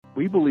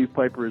We believe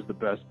Piper is the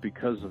best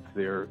because of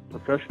their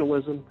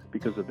professionalism,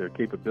 because of their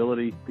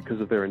capability,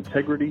 because of their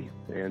integrity,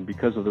 and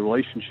because of the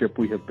relationship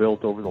we have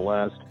built over the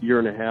last year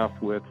and a half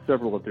with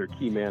several of their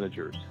key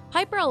managers.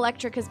 Piper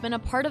Electric has been a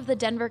part of the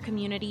Denver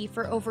community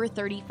for over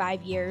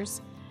 35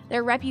 years.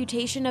 Their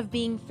reputation of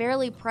being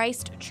fairly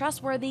priced,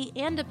 trustworthy,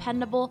 and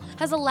dependable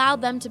has allowed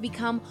them to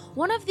become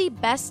one of the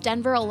best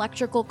Denver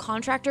electrical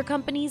contractor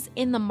companies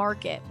in the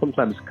market.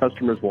 Sometimes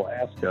customers will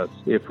ask us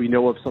if we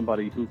know of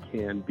somebody who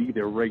can be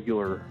their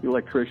regular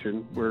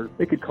electrician, where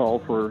they could call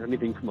for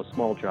anything from a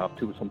small job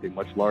to something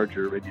much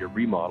larger, maybe a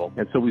remodel.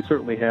 And so we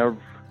certainly have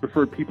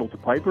referred people to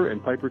Piper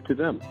and Piper to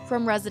them.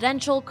 From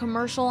residential,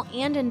 commercial,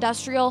 and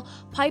industrial,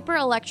 Piper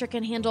Electric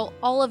can handle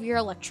all of your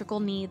electrical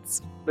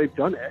needs. They've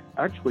done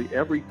actually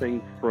everything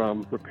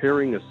from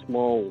repairing a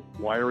small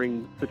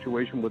wiring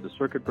situation with a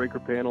circuit breaker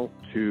panel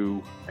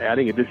to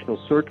adding additional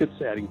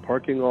circuits, adding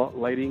parking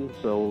lighting.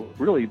 So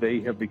really, they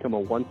have become a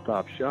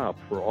one-stop shop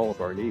for all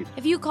of our needs.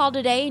 If you call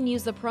today and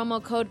use the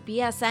promo code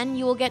BSN,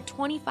 you will get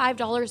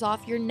 $25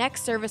 off your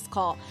next service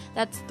call.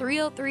 That's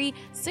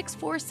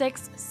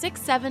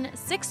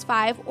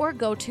 303-646-6765 or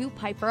go to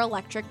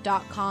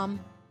piperelectric.com.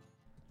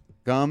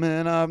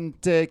 Coming up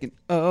and taking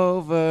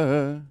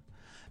over.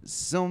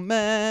 So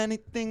many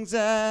things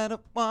that I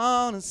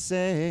want to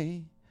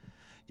say.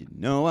 You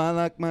know I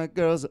like my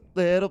girls a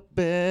little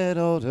bit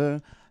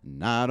older,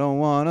 and I don't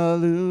want to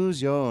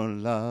lose your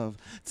love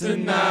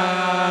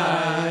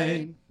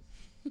tonight.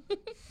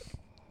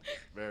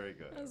 Very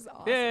good. That was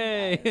awesome.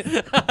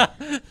 Yay!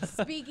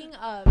 Speaking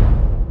of...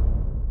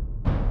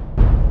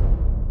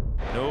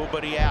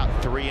 Nobody out.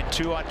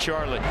 3-2 on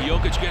Charlotte.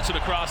 Jokic gets it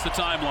across the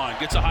timeline.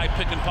 Gets a high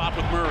pick and pop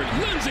with Murray.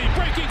 Lindsay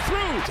breaking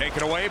through.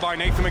 Taken away by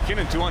Nathan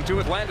McKinnon. 2-on-2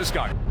 with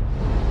Landeskog.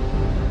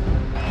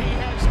 He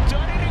has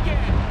done it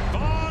again.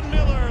 Von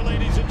Miller,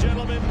 ladies and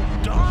gentlemen.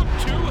 Dog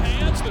two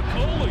hands,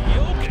 Nikola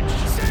Jokic.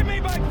 Save me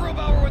by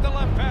Grubauer with the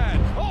left pad.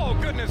 Oh,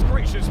 goodness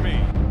gracious me.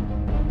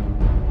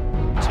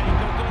 Take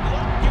a good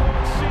look. You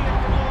won't see it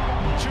from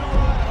long.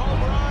 Two-run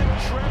home run.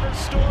 Trevor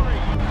Story.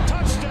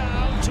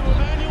 Touchdown to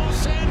Emmanuel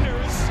Sanders.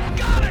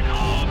 Got it!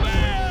 Oh,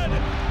 man!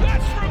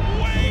 That's from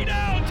way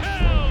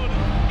downtown!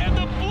 And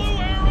the blue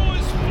arrow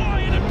is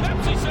flying at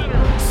Pepsi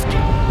Center. Score!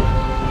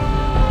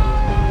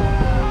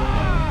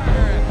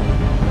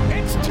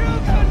 It's too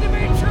good to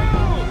be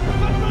true,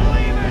 but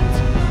believe it!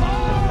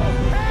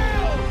 Oh,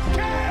 hail,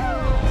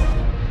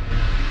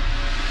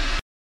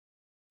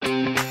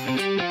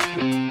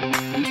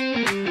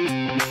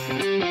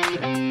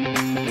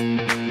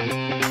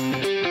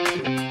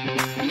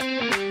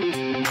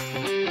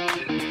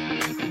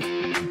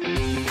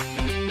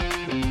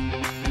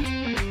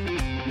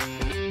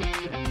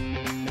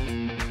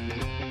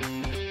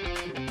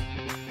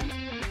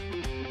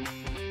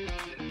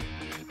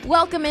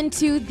 Welcome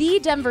into the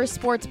Denver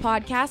Sports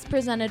Podcast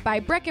presented by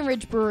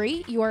Breckenridge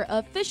Brewery, your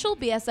official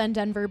BSN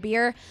Denver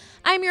beer.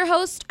 I'm your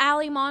host,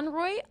 Allie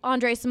Monroy.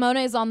 Andre Simone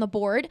is on the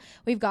board.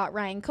 We've got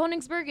Ryan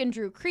Koenigsberg and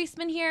Drew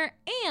Kreisman here.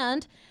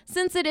 And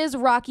since it is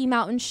Rocky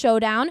Mountain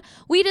Showdown,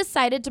 we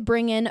decided to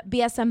bring in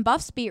BSN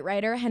Buffs beat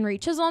writer Henry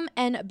Chisholm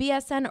and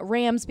BSN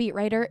Rams beat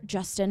writer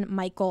Justin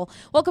Michael.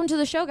 Welcome to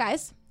the show,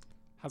 guys.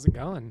 How's it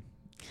going?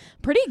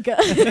 Pretty good.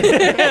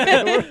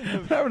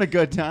 We're having a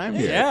good time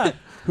here. Yeah.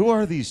 Who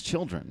are these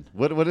children?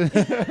 What?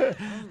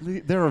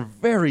 There are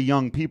very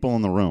young people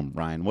in the room,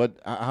 Ryan.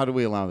 How do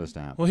we allow this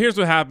to happen? Well, here's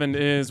what happened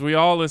is we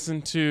all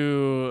listened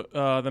to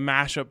the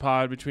mashup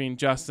pod between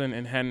Justin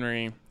and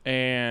Henry,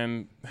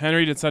 and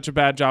Henry did such a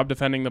bad job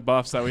defending the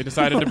Buffs that we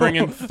decided to bring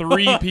in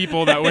three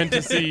people that went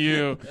to see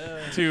you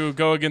to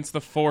go against the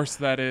force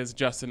that is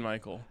Justin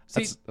Michael.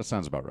 See, That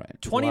sounds about right.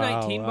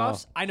 2019 Wow.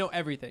 Buffs, I know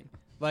everything.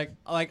 Like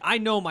I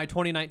know my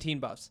 2019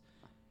 Buffs.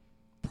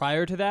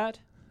 Prior to that,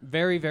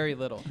 very, very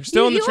little. You're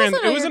still in the He trans.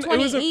 wasn't on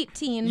your It was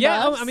 2018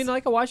 Yeah, Buffs. I mean,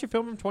 like I watched a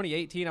film from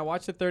 2018. I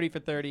watched it 30 for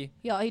 30.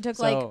 Yeah, he took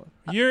So,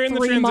 You're in the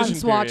 3 transition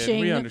months period.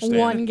 watching We understand.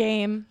 one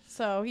game.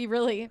 So he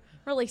really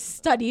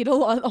studied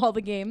all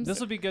the games. this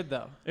will be good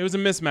though. It was a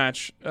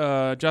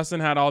mismatch. Justin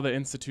had all the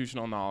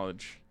institutional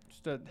knowledge.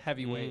 Just a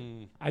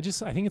heavyweight. I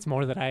think it's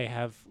more that I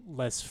have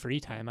less free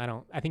time.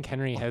 I think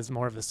Henry has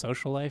more of a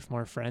social life,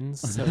 more friends,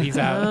 so he's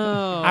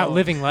out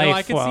living life. No,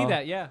 I can see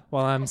that. Yeah.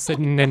 While I'm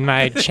sitting in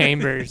my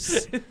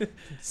chambers,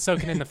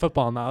 soaking in the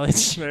football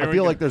knowledge. I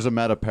feel like there's a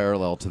meta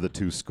parallel to the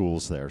two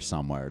schools there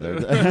somewhere.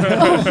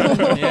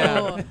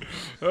 Yeah.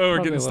 Oh,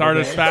 we're getting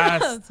started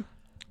fast.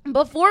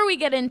 Before we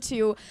get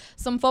into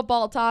some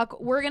football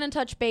talk, we're going to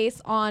touch base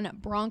on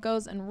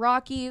Broncos and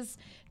Rockies.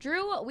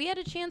 Drew, we had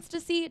a chance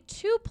to see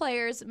 2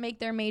 players make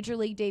their major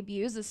league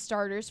debuts as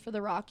starters for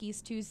the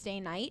Rockies Tuesday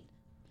night.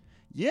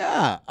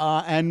 Yeah,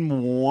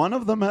 and one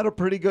of them had a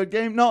pretty good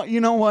game. No, you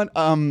know what?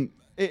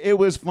 It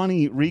was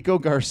funny. Rico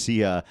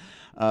Garcia,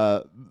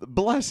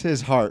 bless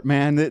his heart,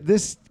 man.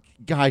 This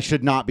guy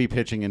should not be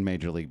pitching in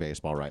Major League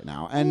Baseball right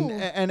now, and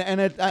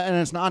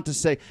it's not to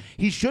say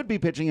he should be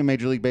pitching in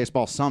Major League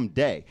Baseball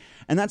someday,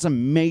 and that's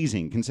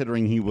amazing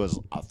considering he was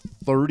a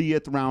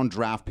 30th round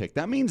draft pick.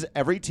 That means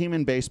every team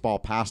in baseball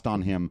passed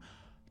on him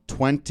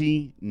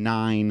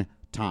 29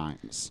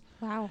 times.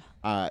 Wow.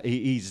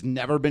 He's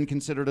never been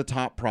considered a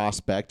top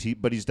prospect,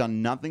 but he's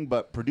done nothing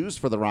but produce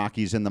for the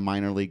Rockies in the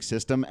minor league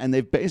system, and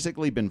they've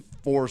basically been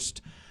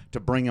forced to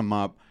bring him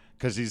up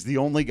because he's the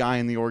only guy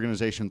in the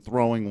organization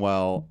throwing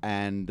well,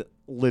 and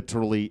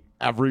literally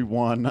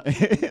everyone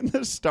in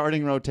the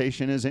starting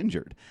rotation is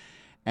injured.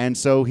 And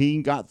so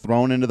he got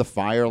thrown into the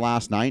fire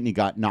last night, and he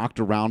got knocked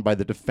around by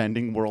the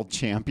defending world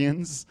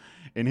champions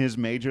in his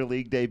major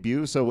league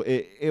debut. So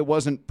it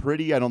wasn't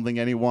pretty. I don't think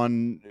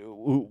anyone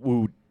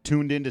who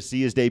tuned in to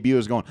see his debut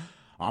is going,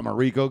 I'm a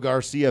Rico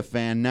Garcia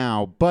fan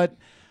now. But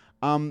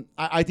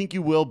I think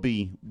you will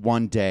be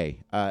one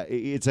day.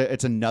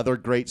 It's another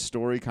great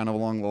story, kind of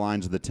along the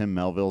lines of the Tim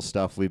Melville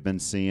stuff we've been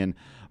seeing.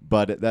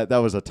 But that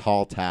was a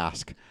tall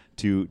task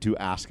to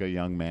ask a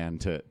young man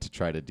to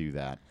try to do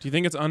that. Do you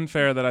think it's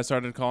unfair that I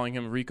started calling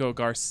him Rico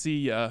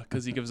Garcia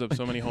because he gives up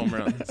so many home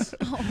runs?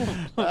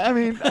 I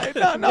mean,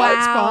 no,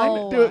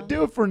 Wow. it's fine.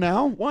 Do it for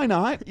now. Why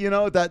not? You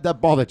know, that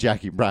ball that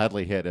Jackie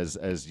Bradley hit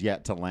has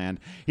yet to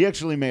land. He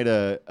actually made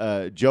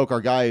a joke.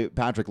 Our guy,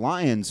 Patrick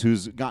Lyons,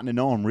 who's gotten to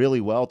know him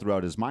really well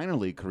throughout his minor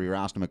league career,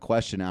 asked him a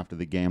question after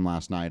the game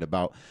last night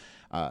about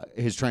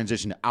his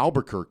transition to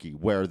Albuquerque,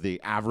 where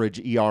the average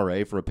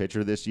ERA for a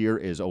pitcher this year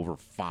is over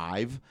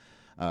 5.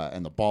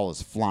 And the ball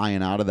is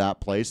flying out of that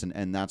place,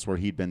 and that's where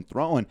he'd been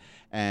throwing.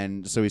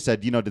 And so he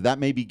said, did that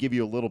maybe give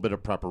you a little bit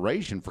of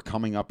preparation for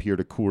coming up here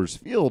to Coors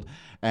Field?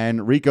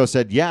 And Rico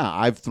said, yeah,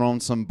 I've thrown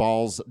some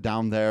balls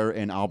down there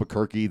in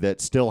Albuquerque that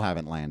still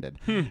haven't landed.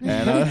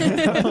 And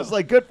I was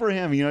like, good for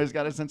him. He's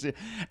got a sense of,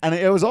 and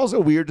it was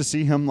also weird to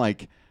see him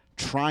like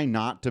try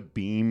not to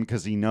beam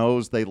because he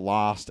knows they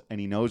lost and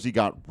he knows he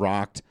got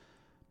rocked.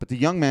 But the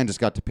young man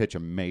just got to pitch a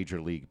Major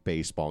League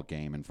Baseball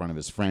game in front of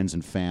his friends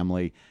and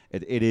family.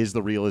 It is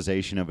the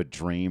realization of a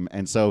dream.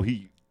 And so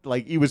he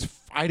was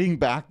fighting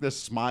back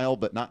this smile,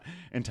 but not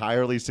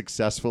entirely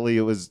successfully.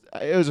 It was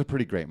a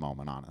pretty great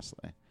moment,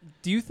 honestly.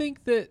 Do you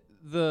think that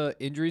the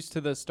injuries to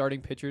the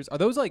starting pitchers, are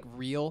those like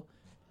real?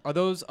 Are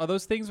those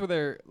things where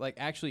they're like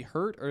actually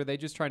hurt, or are they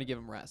just trying to give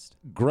them rest?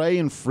 Gray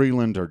and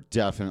Freeland are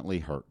definitely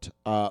hurt.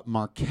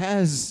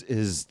 Marquez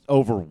is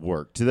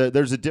overworked.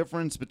 There's a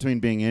difference between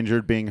being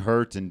injured, being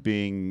hurt, and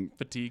being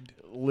Fatigued.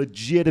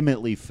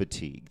 Legitimately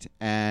fatigued.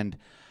 And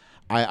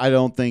I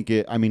don't think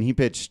it. I mean, he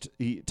pitched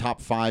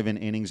top 5 in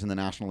innings in the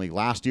National League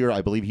last year.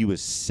 I believe he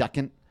was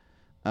second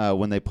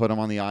when they put him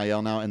on the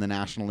IL now in the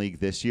National League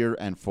this year.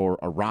 And for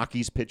a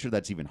Rockies pitcher,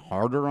 that's even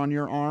harder on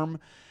your arm.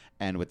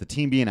 And with the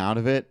team being out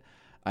of it,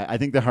 I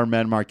think the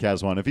Germán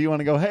Marquez one, if you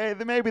want to go, hey,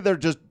 maybe they're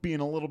just being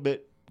a little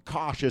bit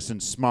cautious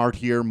and smart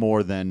here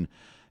more than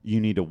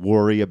you need to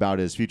worry about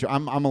his future.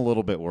 I'm a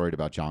little bit worried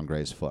about John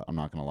Gray's foot. I'm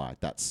not going to lie.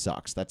 That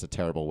sucks. That's a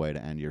terrible way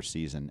to end your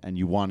season. And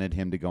you wanted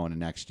him to go into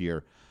next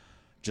year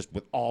just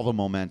with all the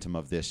momentum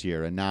of this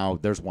year. And now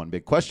there's one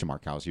big question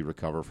mark. How does he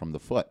recover from the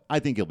foot? I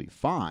think he'll be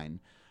fine.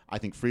 I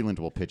think Freeland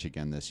will pitch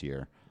again this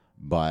year.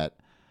 But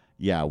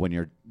yeah, when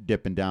you're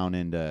dipping down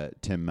into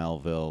Tim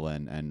Melville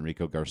and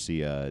Rico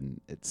Garcia, and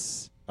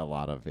it's a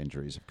lot of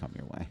injuries have come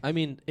your way. I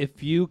mean,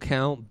 if you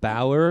count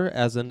Bauer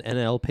as an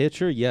NL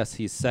pitcher, yes,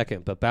 he's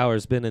second, but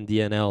Bauer's been in the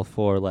NL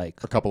for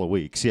like a couple of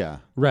weeks, yeah.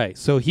 Right,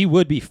 so he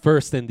would be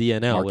first in the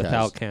NL Marquez.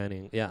 without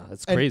counting. Yeah,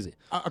 it's crazy.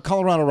 A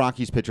Colorado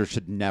Rockies pitcher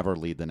should never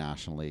lead the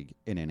National League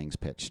in innings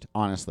pitched.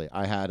 Honestly,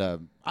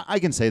 I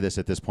can say this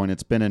at this point.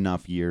 It's been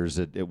enough years.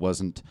 It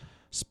wasn't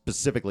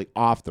specifically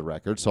off the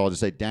record, so I'll just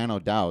say Dan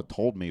O'Dowd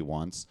told me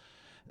once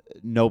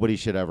nobody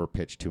should ever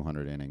pitch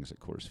 200 innings at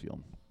Coors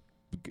Field.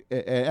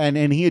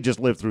 And he had just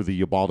lived through the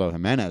Ubaldo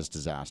Jimenez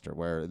disaster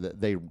where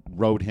they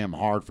rode him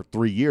hard for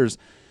 3 years,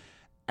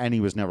 and he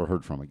was never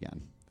heard from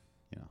again.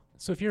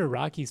 So if you're a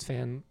Rockies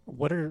fan,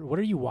 what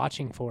are you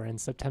watching for in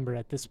September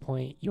at this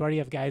point? You already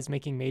have guys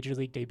making major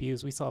league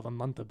debuts. We still have a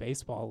month of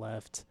baseball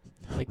left.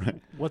 Like,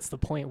 right. What's the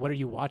point? What are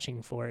you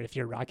watching for if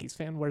you're a Rockies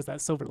fan? Where's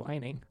that silver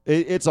lining?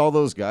 It's all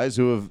those guys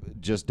who have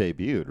just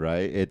debuted,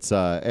 right? It's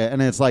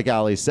and it's like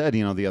Ali said,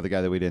 the other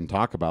guy that we didn't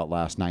talk about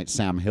last night,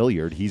 Sam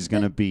Hilliard. He's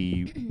going to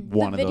be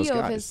one of those guys. The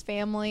video of his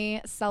family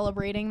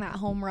celebrating that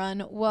home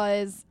run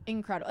was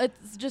incredible.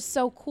 It's just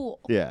so cool.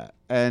 Yeah.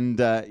 And,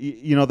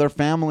 their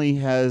family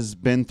has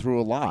been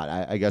through a lot.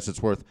 I guess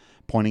it's worth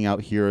pointing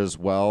out here as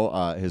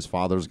well. His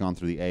father's gone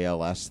through the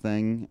ALS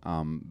thing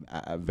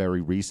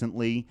very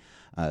recently.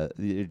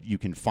 You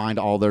can find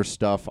all their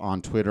stuff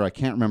on Twitter. I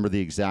can't remember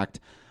the exact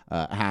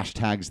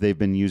hashtags they've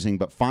been using,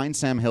 but find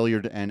Sam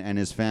Hilliard and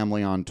his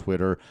family on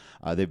Twitter.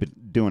 They've been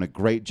doing a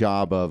great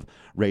job of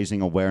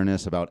raising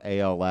awareness about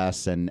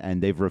ALS, and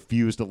they've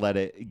refused to let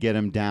it get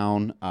him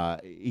down.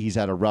 He's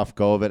had a rough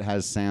go of it,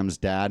 has Sam's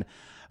dad.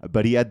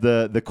 But he had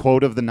the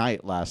quote of the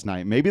night last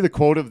night. Maybe the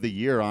quote of the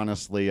year,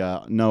 honestly.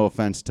 No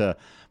offense to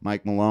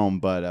Mike Malone,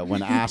 but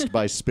when asked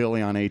by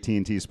Spilly on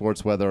AT&T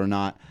Sports whether or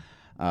not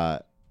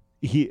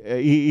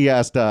he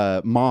asked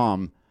Dad,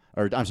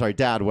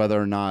 whether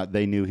or not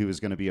they knew he was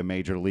going to be a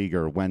major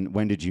leaguer.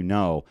 When did you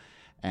know?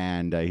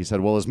 And he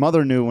said, well, his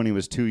mother knew when he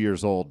was 2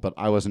 years old, but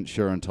I wasn't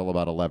sure until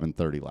about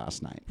 11:30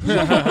 last night.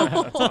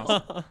 That's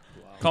awesome.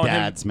 Wow.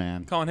 Dads,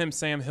 man. Calling him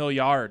Sam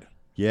Hilliard.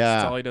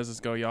 Yeah. all he does is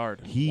go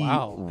yard. He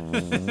Wow.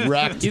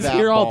 wrecked He's that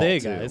here all ball, day,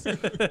 too. guys.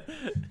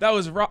 That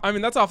was I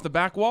mean, that's off the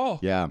back wall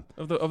Yeah.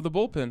 of the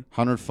bullpen.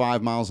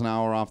 105 miles an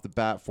hour off the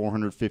bat,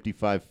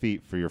 455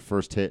 feet for your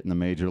first hit in the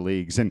major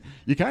leagues. And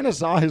you kind of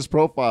saw his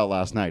profile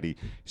last night. He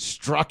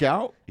struck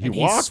out, he And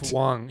walked. He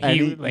swung.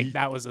 and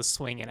That was a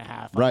swing and a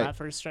half Right. on that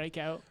first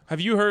strikeout. Have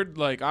you heard,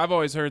 like, I've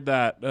always heard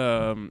that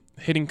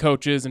hitting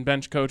coaches and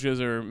bench coaches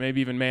or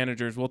maybe even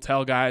managers will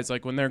tell guys,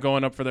 like, when they're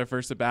going up for their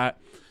first at bat,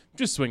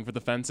 just swing for the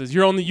fences.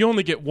 You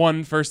only get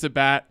one first at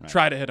bat. Right.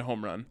 Try to hit a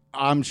home run.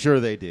 I'm sure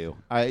they do.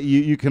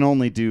 You can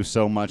only do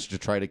so much to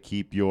try to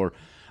keep your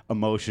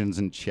emotions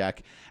in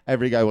check.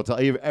 Every guy will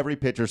tell you, every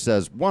pitcher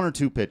says 1 or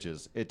 2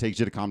 pitches, it takes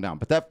you to calm down.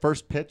 But that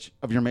first pitch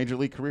of your major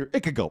league career,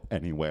 it could go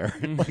anywhere.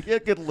 Like,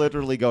 it could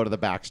literally go to the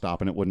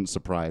backstop, and it wouldn't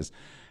surprise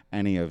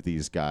any of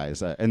these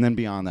guys. And then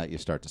beyond that, you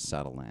start to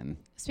settle in.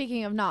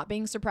 Speaking of not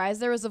being surprised,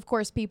 there was, of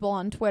course, people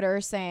on Twitter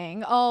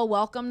saying, "Oh,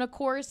 welcome to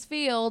Coors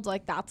Field.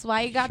 Like, that's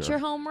why you got your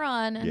home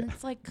run." And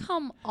it's like,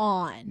 come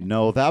on.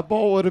 No, that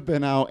ball would have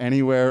been out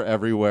anywhere,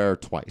 everywhere,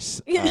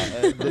 twice.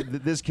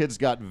 This kid's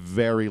got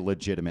very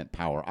legitimate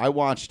power. I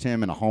watched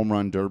him in a home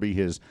run derby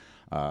his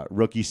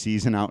rookie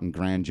season out in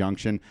Grand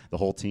Junction. The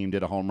whole team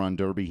did a home run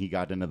derby. He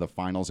got into the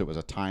finals. It was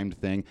a timed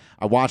thing.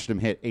 I watched him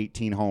hit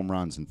 18 home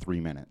runs in 3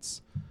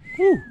 minutes.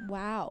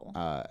 Wow.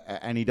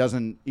 And he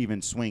doesn't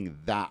even swing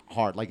that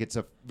hard. Like, it's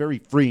a very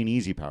free and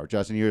easy power.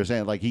 Justin, you were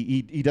saying, like,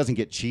 he doesn't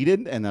get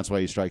cheated, and that's why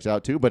he strikes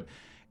out too. But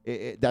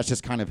that's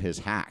just kind of his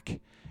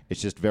hack.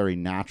 It's just very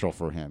natural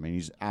for him. And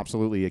he's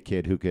absolutely a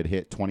kid who could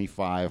hit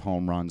 25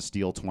 home runs,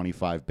 steal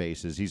 25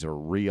 bases. He's a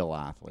real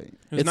athlete.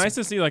 It was nice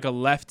to see, like, a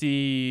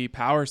lefty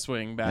power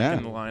swing back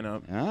in the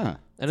lineup. Yeah.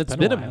 And it's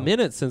been a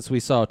minute since we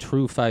saw a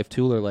true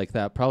 5-tooler like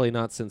that. Probably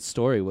not since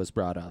Story was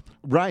brought up.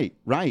 Right.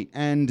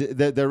 And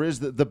there is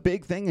the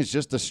big thing is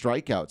just the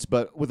strikeouts.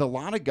 But with a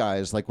lot of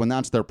guys, like when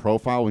that's their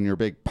profile, when you're a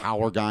big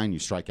power guy and you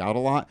strike out a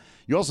lot,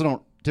 you also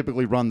don't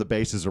typically run the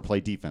bases or play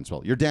defense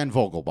well. You're Dan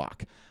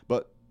Vogelbach.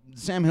 But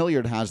Sam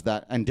Hilliard has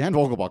that, and Dan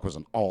Vogelbach was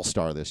an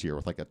all-star this year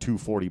with like a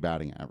 240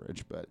 batting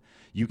average. But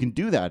you can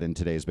do that in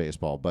today's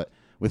baseball. But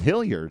with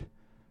Hilliard,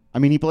 I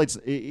mean,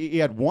 he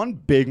had one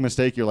big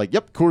mistake. You're like,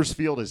 yep, Coors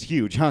Field is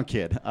huge, huh,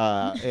 kid,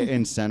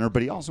 in center.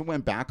 But he also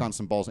went back on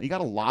some balls. He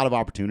got a lot of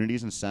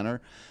opportunities in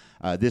center.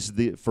 This is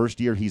the first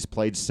year he's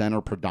played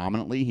center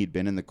predominantly. He'd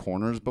been in the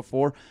corners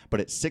before. But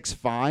at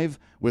 6'5",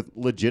 with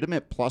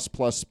legitimate plus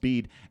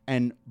speed,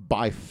 and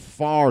by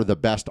far the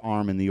best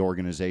arm in the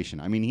organization.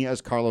 I mean, he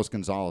has Carlos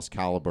Gonzalez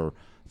caliber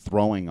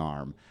throwing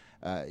arm.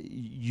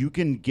 You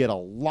can get a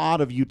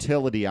lot of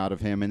utility out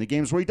of him in the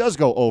games where he does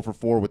go 0 for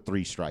 4 with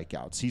 3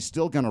 strikeouts. He's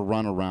still going to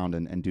run around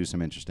and do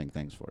some interesting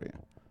things for you.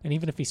 And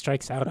even if he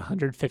strikes out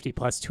 150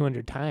 plus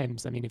 200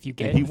 times, I mean, if you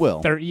get and he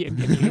will. 30, and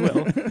he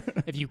will.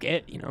 If you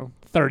get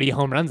 30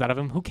 home runs out of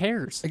him, who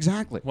cares?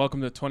 Exactly.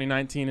 Welcome to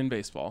 2019 in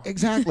baseball.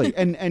 Exactly.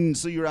 and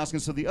so you're asking,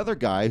 so the other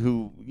guy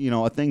who,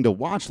 a thing to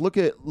watch, look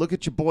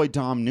at your boy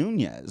Dom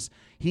Nunez.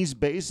 He's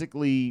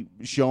basically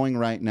showing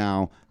right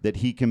now that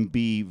he can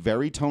be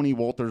very Tony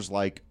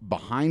Wolters-like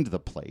behind the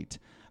plate.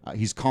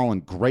 He's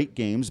calling great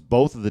games,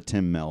 both of the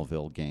Tim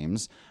Melville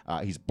games.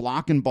 He's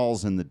blocking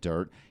balls in the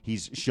dirt.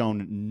 He's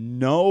shown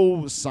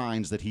no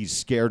signs that he's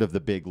scared of the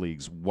big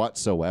leagues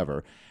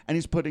whatsoever. And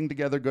he's putting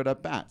together good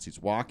at-bats. He's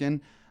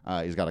walking.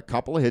 He's got a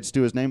couple of hits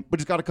to his name, but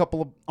he's got a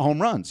couple of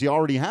home runs. He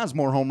already has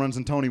more home runs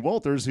than Tony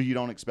Wolters, who you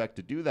don't expect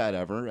to do that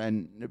ever.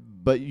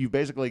 But you've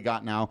basically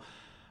got now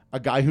a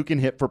guy who can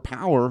hit for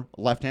power,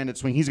 left-handed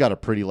swing. He's got a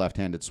pretty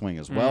left-handed swing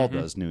as well,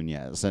 does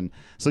Nunez. And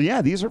so,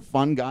 yeah, these are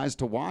fun guys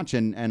to watch.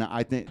 And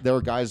I think there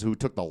are guys who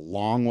took the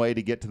long way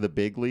to get to the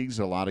big leagues.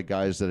 A lot of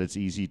guys that it's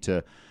easy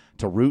to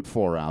root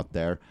for out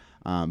there.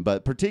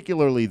 But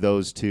particularly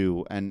those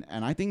two. And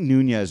I think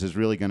Nunez is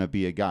really going to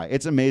be a guy.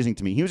 It's amazing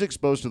to me. He was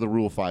exposed to the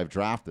Rule 5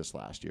 draft this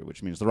last year,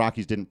 which means the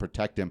Rockies didn't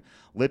protect him.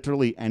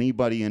 Literally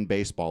anybody in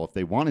baseball, if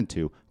they wanted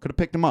to, could have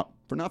picked him up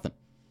for nothing.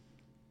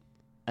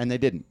 And they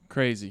didn't.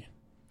 Crazy.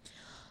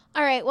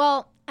 All right,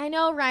 well, I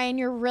know, Ryan,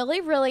 you're really,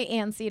 really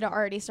antsy to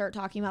already start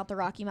talking about the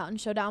Rocky Mountain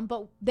Showdown,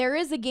 but there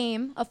is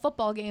a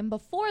football game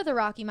before the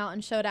Rocky Mountain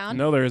Showdown.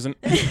 No, there isn't.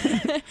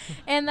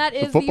 And that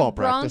is football the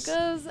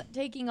Broncos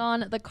taking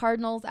on the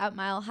Cardinals at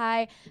Mile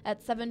High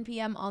at 7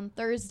 p.m. on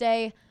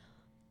Thursday.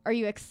 Are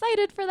you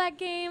excited for that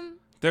game?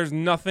 There's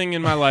nothing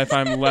in my life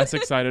I'm less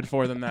excited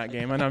for than that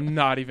game, and I'm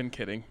not even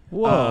kidding.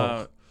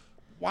 Whoa.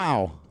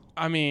 Wow.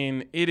 I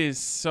mean, it is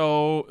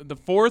the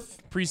 4th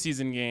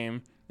preseason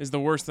game is the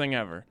worst thing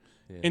ever.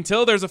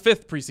 Until there's a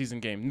 5th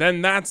preseason game.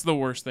 Then that's the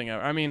worst thing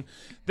ever. I mean,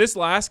 this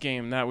last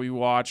game that we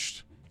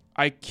watched,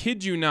 I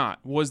kid you not,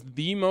 was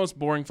the most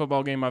boring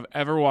football game I've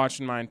ever watched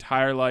in my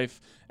entire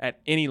life at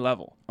any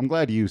level. I'm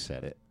glad you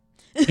said it.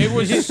 It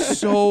was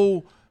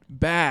so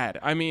bad.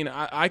 I mean,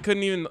 I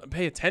couldn't even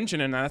pay attention,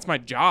 and that's my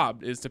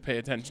job, is to pay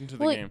attention to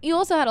the game. You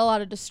also had a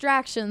lot of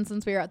distractions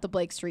since we were at the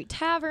Blake Street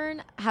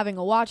Tavern, having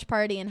a watch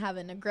party and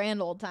having a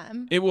grand old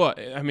time. It was.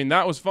 I mean,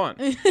 that was fun.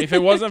 If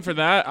it wasn't for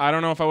that, I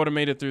don't know if I would have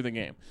made it through the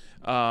game.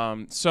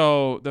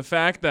 So the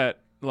fact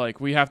that like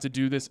we have to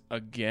do this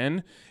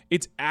again.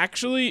 It's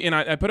actually, and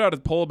I put out a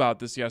poll about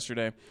this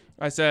yesterday.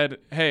 I said,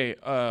 hey,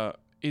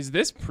 is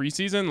this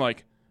preseason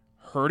like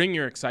hurting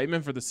your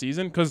excitement for the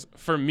season? Because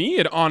for me,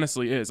 it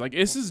honestly is. Like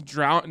this has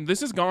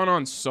gone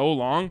on so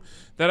long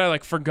that I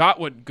like forgot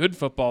what good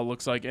football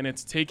looks like, and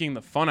it's taking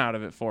the fun out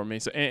of it for me.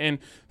 So, and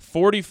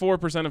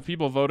 44% of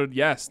people voted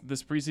yes.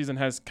 This preseason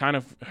has kind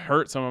of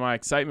hurt some of my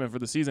excitement for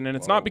the season, and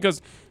it's not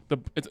because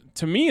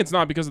to me, it's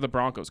not because of the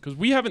Broncos, because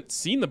we haven't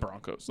seen the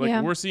Broncos.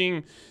 Like we're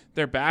seeing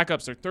their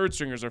backups, their third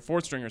stringers, their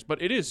fourth stringers, but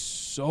it is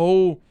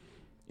so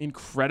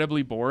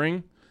incredibly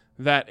boring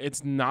that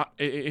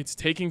it's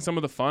taking some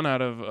of the fun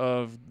out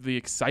of the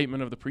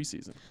excitement of the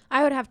preseason.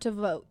 I would have to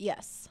vote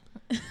yes.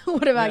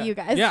 What about you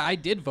guys? Yeah, I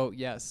did vote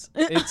yes.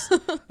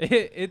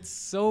 It's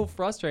so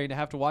frustrating to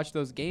have to watch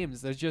those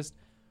games. There's just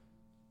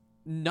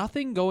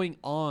nothing going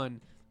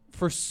on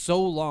for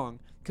so long.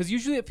 Because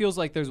usually it feels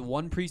like there's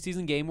one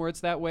preseason game where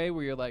it's that way,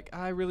 where you're like,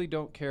 I really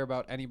don't care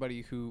about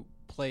anybody who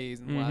plays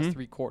in the last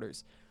 3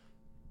 quarters.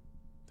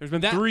 There's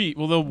been 3.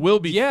 Well, there will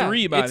be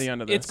 3 by the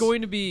end of this. It's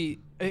going to be.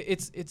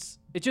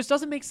 It just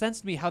doesn't make sense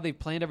to me how they've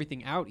planned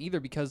everything out either,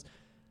 because,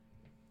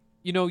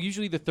 you know,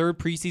 usually the third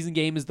preseason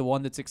game is the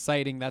one that's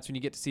exciting. That's when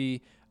you get to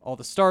see all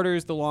the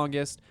starters the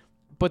longest.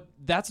 But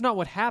that's not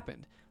what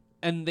happened.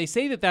 And they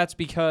say that that's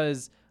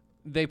because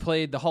they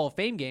played the Hall of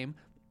Fame game,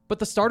 but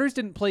the starters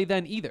didn't play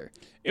then either.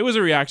 It was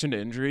a reaction to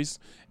injuries,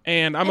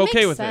 and I'm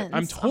okay with it.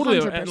 I'm totally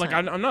 100%. like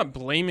I'm not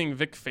blaming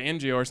Vic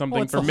Fangio or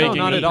something for the making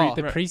not at all.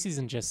 The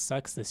preseason just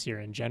sucks this year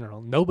in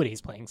general.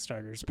 Nobody's playing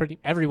starters.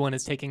 Everyone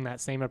is taking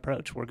that same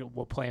approach.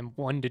 We'll play them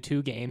 1 to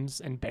 2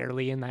 games and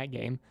barely in that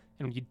game,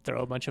 and you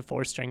throw a bunch of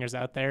 4 stringers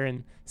out there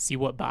and see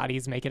what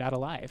bodies make it out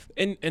alive.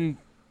 And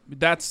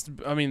that's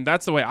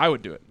the way I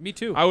would do it. Me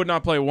too. I would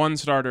not play 1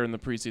 starter in the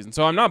preseason.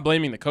 So I'm not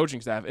blaming the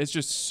coaching staff. It's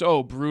just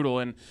so brutal,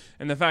 and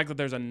the fact that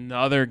there's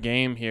another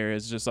game here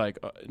is just like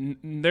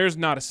there's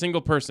not a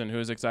single person who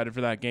is excited for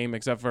that game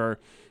except for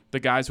the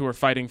guys who are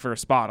fighting for a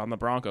spot on the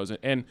Broncos.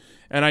 And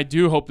I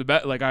do hope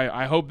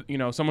I hope, you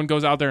know, someone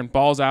goes out there and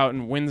balls out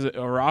and wins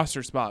a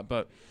roster spot,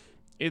 but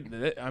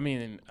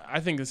I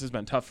think this has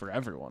been tough for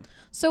everyone.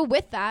 So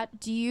with that,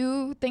 do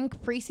you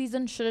think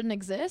preseason shouldn't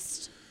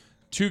exist?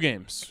 2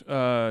 games.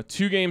 2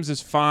 games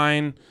is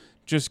fine.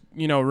 Just,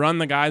 you know, run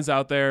the guys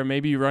out there.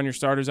 Maybe you run your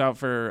starters out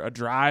for a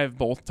drive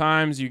both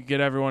times. You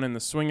get everyone in the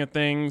swing of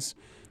things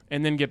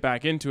and then get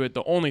back into it.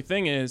 The only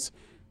thing is,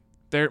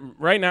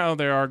 right now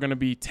there are going to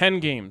be 10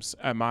 games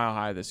at Mile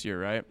High this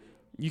year, right?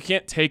 You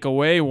can't take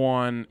away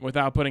one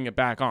without putting it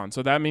back on.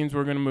 So that means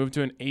we're going to move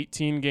to an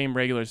 18-game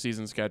regular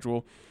season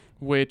schedule,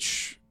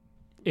 which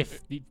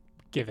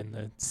Given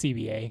the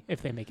CBA,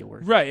 if they make it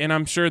work. Right, and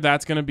I'm sure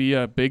that's going to be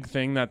a big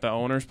thing that the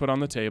owners put on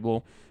the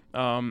table.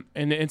 And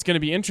it's going to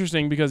be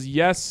interesting because,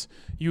 yes,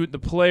 the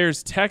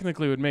players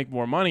technically would make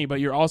more money, but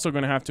you're also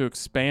going to have to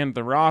expand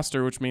the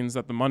roster, which means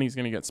that the money's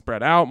going to get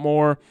spread out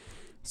more.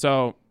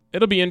 So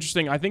it'll be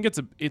interesting. I think it's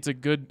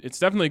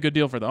definitely a good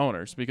deal for the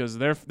owners because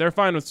they're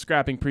fine with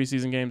scrapping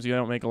preseason games. You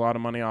don't make a lot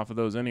of money off of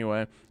those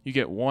anyway. You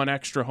get 1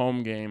 extra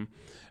home game,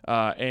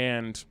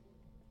 and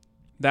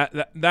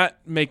that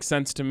makes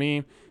sense to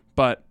me.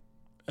 But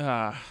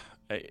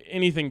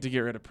anything to get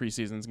rid of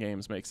preseason's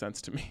games makes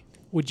sense to me.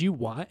 Would you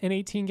want an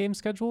 18-game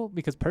schedule?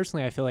 Because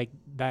personally, I feel like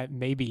that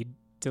maybe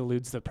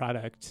dilutes the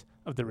product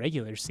of the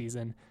regular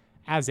season.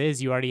 As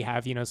is, you already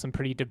have, you know, some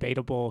pretty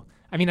debatable.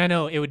 I mean, I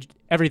know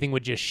everything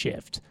would just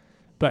shift,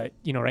 but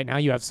you know, right now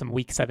you have some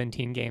Week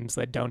 17 games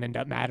that don't end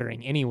up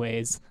mattering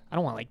anyways. I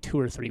don't want like 2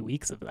 or 3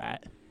 weeks of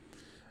that.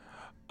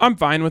 I'm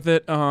fine with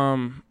it.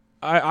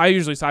 I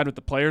usually side with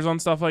the players on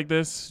stuff like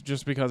this,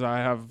 just because I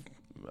have.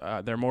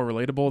 They're more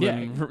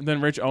relatable than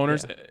rich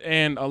owners. Yeah.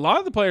 And a lot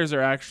of the players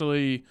are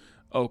actually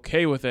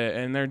okay with it,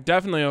 and they're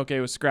definitely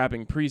okay with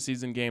scrapping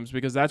preseason games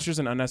because that's just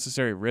an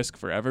unnecessary risk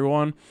for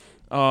everyone.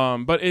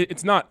 But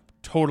it's not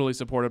totally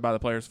supported by the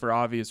players for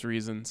obvious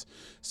reasons.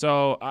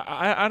 So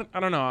I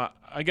don't know.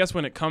 I guess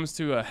when it comes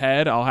to a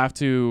head, I'll have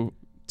to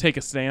take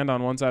a stand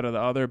on one side or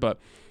the other, but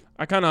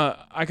I kind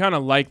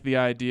of like the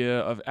idea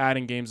of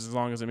adding games as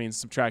long as it means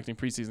subtracting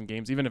preseason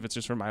games, even if it's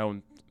just for my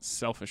own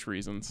selfish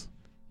reasons.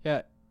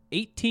 Yeah.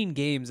 18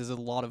 games is a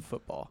lot of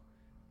football.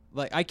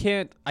 Like I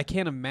can't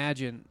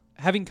imagine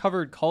having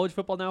covered college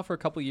football now for a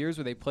couple of years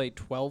where they play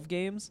 12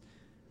 games,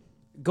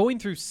 going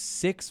through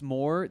 6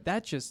 more,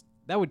 that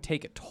would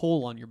take a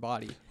toll on your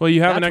body. Well,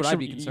 you'd have an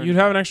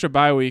extra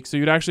bye week, so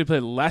you'd actually play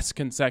less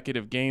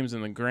consecutive games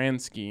in the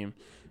grand scheme.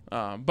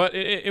 But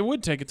it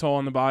would take a toll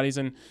on the bodies,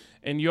 and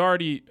you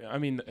already, I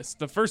mean,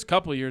 the first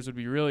couple of years would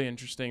be really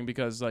interesting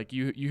because like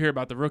you hear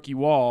about the rookie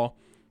wall.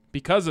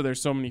 Because there's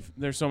so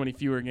many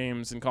fewer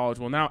games in college.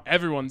 Well, now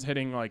everyone's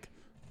hitting like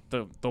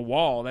the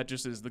wall that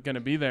just is going to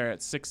be there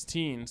at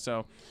 16.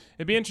 So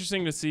it'd be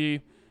interesting to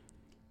see.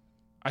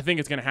 I think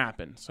it's going to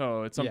happen.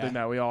 So it's something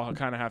that we all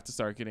kind of have to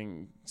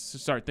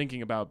start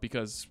thinking about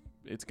because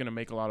it's going to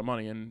make a lot of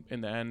money, and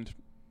in the end,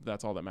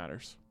 that's all that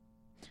matters.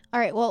 All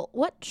right. Well,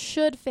 what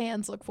should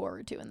fans look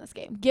forward to in this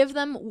game? Give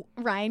them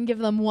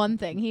one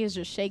thing. He is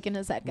just shaking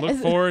his head, guys. Look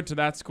forward to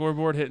that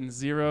scoreboard hitting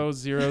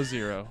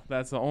 0-0-0.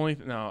 That's the only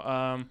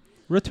no.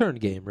 Return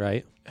game,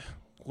 right?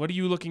 What are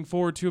you looking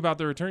forward to about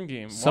the return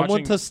game?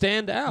 Someone to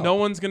stand out. No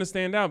one's going to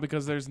stand out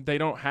because they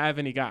don't have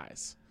any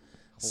guys.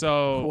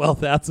 So well,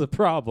 that's a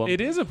problem. It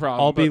is a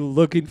problem. I'll be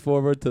looking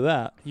forward to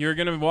that. You're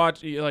gonna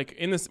watch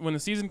when the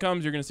season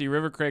comes. You're gonna see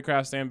River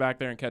Craycraft stand back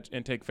there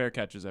and take fair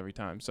catches every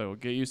time. So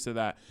get used to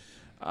that.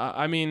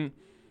 I mean,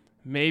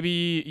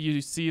 maybe you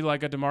see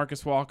like a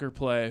DeMarcus Walker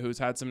play who's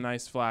had some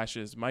nice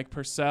flashes. Mike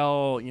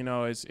Purcell,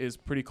 is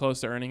pretty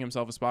close to earning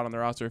himself a spot on the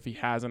roster if he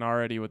hasn't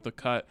already with the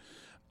cut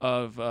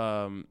of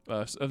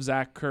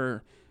Zach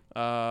Kerr.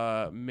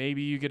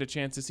 Maybe you get a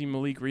chance to see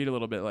Malik Reed a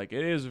little bit. Like,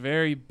 it is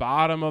very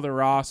bottom of the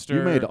roster.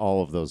 You made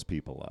all of those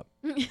people up.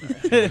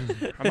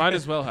 I might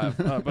as well have.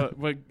 But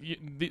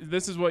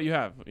this is what you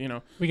have. We're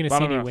gonna see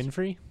any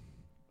Winfrey.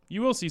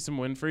 You will see some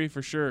Winfrey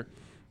for sure.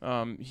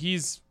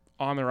 He's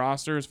on the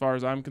roster as far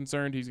as I'm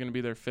concerned. He's going to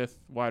be their 5th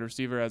wide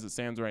receiver as it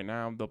stands right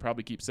now. They'll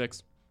probably keep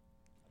 6,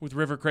 with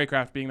River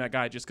Craycraft being that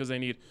guy just because they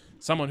need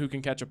someone who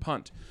can catch a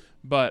punt.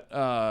 But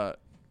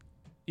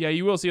yeah,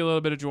 you will see a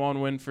little bit of Juwan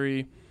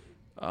Winfrey.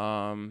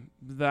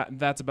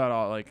 That's about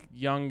all. Like,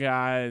 young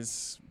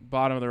guys,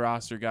 bottom of the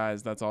roster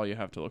guys, that's all you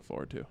have to look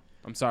forward to.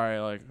 I'm sorry,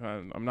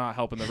 I'm not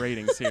helping the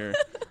ratings here,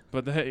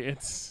 but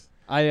let's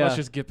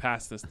just get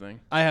past this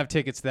thing. I have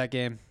tickets to that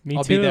game.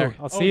 I'll be there.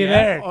 I'll see you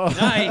there. Oh,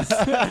 nice.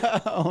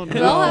 Oh, no.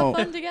 We'll all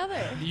have fun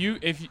together.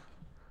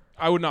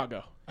 I would not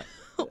go.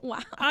 Wow.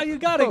 You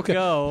gotta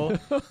go.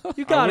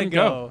 You gotta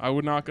go. I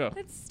would not go.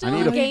 It's still I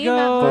need a a game full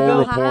at Full Mile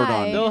report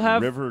High. on They'll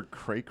have- River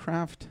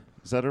Craycraft.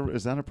 Is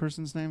that a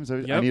person's name? I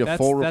Yep, need a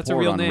full that's a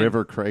report real on name.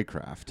 River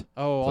Craycraft.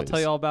 Oh, I'll tell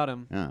please. you all about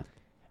him. Yeah.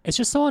 It's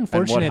just so And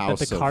what unfortunate that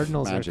house the of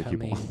Cardinals are magic he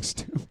coming. belongs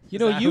to. You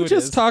know, that who you it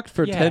just is? talked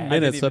for Yeah, 10 I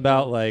minutes didn't even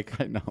about know. like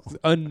I know.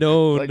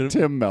 unknown Like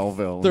Tim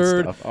Melville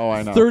third- and stuff. Oh,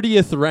 I know.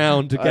 30th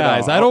round I know.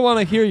 guys. I don't want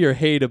to hear your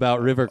hate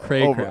about River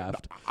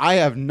Craycraft. I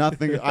have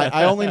nothing.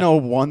 I only know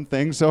one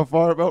thing so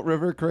far about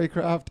River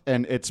Craycraft,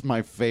 and it's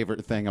my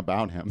favorite thing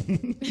about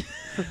him.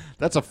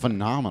 That's a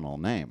phenomenal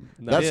name.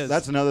 That is.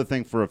 That's another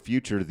thing for a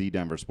future The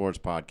Denver Sports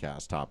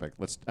Podcast topic.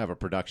 Let's have a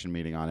production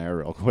meeting on air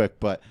real quick.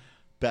 But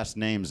best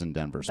names in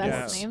Denver sports.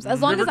 Best names.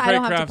 As long River as I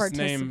don't have to Craycraft's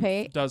name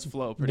participate. does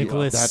flow pretty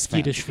Nicholas That's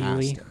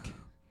Skeetishvili. fantastic.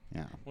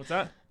 Yeah. What's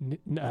that?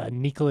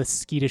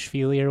 Nicholas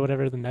Skeetishvili or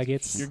whatever, the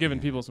Nuggets. You're giving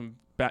people some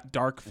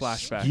dark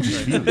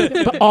flashbacks. Right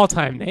now. But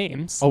all-time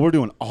names. Oh, we're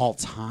doing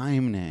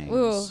all-time names.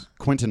 Ooh.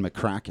 Quentin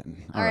McCracken.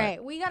 All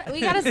right. We got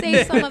to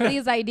save some of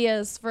these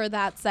ideas for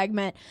that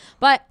segment.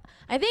 But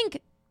I think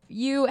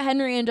you,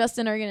 Henry, and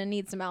Justin are going to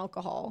need some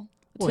alcohol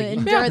to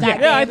endure that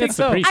game. Yeah, I think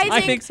so. Appreciate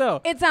I think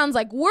so. It sounds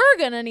like we're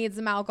going to need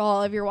some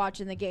alcohol if you're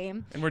watching the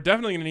game. And we're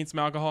definitely going to need some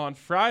alcohol on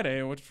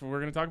Friday, which we're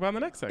going to talk about in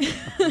the next segment.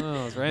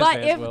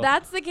 But if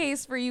that's the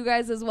case for you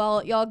guys as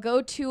well, y'all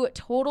go to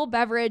Total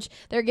Beverage.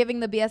 They're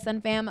giving the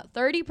BSN fam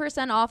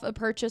 30% off a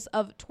purchase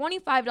of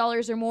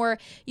 $25 or more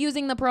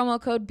using the promo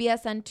code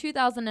BSN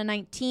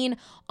 2019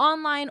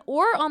 online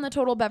or on the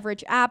Total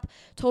Beverage app.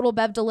 Total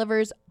Bev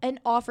delivers and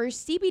offers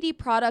CBD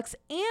products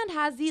and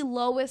has the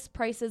lowest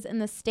prices in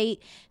the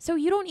state, so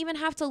you don't even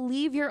have to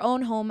leave your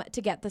own home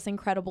to get this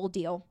incredible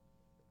deal.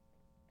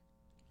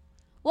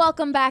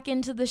 Welcome back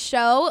into the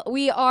show.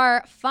 We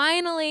are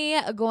finally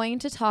going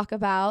to talk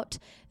about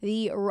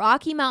the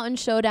Rocky Mountain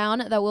Showdown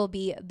that will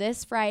be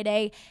this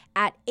Friday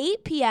at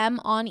 8 p.m.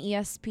 on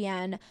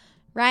ESPN.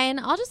 Ryan,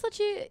 I'll just let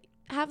you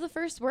have the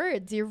first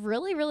words. You're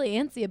really, really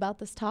antsy about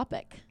this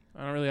topic.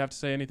 I don't really have to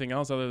say anything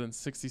else other than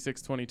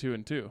 66, 22,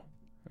 and 2.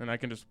 And I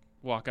can just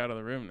walk out of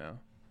the room now.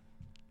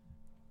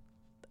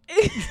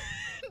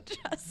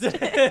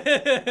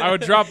 I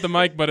would drop the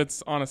mic, but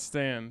it's on a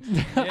stand.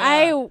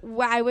 I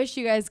wish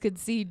you guys could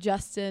see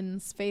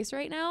Justin's face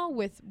right now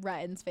with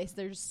Ryan's face.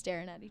 They're just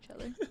staring at each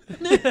other.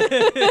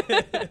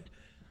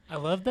 I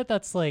love that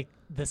that's like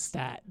the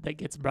stat that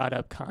gets brought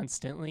up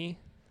constantly,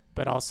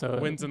 but also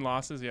Wins and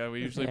losses, yeah,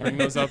 we usually bring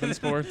those up in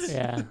sports.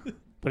 Yeah,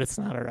 but it's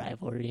not a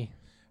rivalry.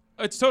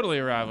 It's totally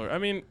a rivalry. I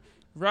mean,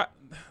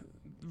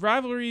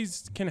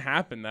 rivalries can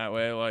happen that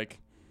way. Like,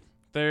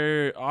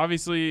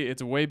 obviously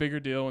it's a way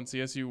bigger deal when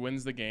CSU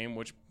wins the game,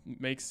 which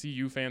makes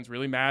CU fans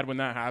really mad when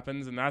that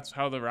happens, and that's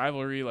how the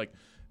rivalry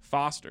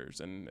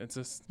fosters. And it's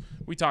just,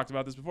 we talked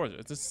about this before.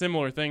 It's a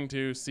similar thing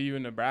to CU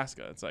and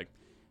Nebraska. It's like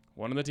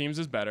one of the teams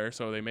is better,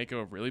 so they make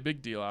a really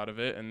big deal out of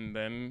it, and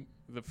then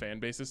the fan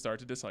bases start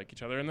to dislike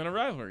each other, and then a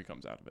rivalry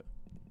comes out of it.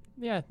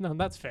 Yeah, no,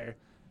 that's fair.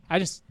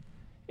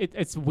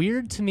 It's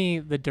weird to me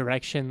the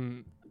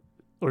direction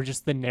or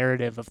just the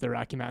narrative of the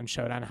Rocky Mountain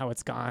Showdown, how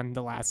it's gone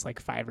the last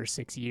 5 or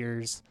 6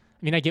 years.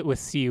 I mean, I get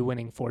with CU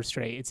winning 4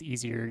 straight, it's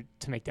easier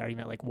to make the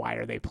argument why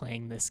are they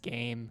playing this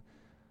game?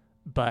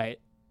 But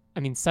I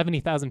mean,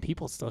 70,000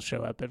 people still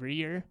show up every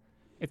year.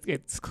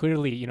 It's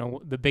clearly,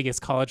 the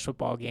biggest college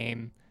football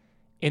game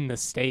in the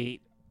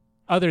state.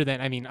 Other than,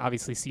 I mean,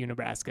 obviously CU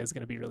Nebraska is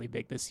going to be really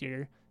big this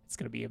year. It's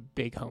going to be a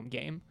big home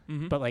game.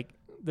 Mm-hmm. But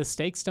the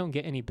stakes don't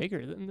get any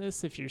bigger than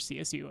this if you're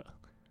CSU.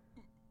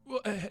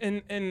 Well,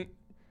 and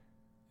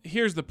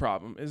here's the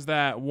problem: is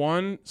that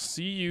one,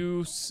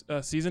 CU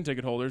season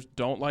ticket holders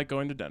don't like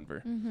going to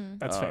Denver.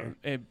 That's fair.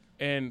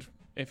 And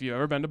if you've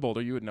ever been to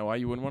Boulder, you would know why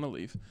you wouldn't want to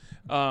leave.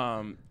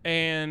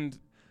 And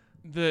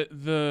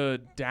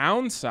the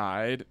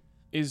downside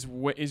is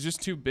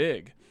just too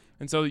big.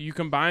 And so you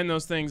combine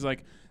those things,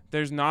 like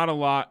there's not a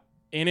lot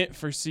in it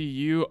for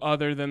CU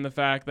other than the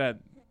fact that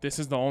this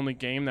is the only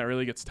game that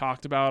really gets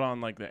talked about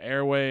on like the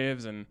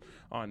airwaves and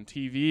on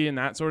TV and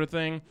that sort of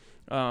thing.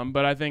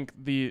 But I think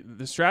the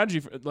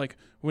strategy, like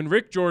when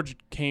Rick George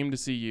came to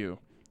CU,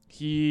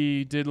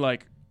 he did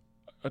like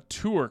a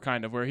tour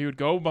kind of where he would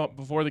go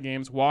before the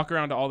games, walk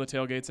around to all the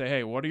tailgates, say,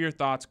 hey, what are your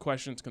thoughts,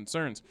 questions,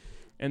 concerns?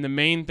 And the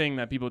main thing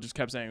that people just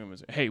kept saying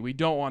was, hey, we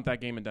don't want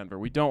that game in Denver.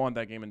 We don't want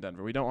that game in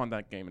Denver. We don't want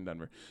that game in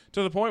Denver.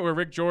 To the point where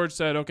Rick George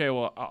said, okay,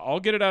 well, I'll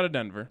get it out of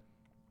Denver.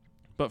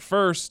 But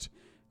first,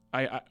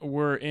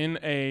 we're in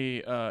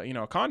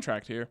a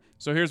contract here.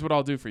 So here's what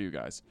I'll do for you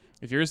guys.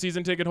 If you're a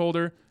season ticket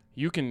holder,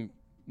 you can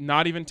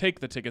not even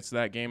take the tickets to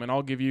that game, and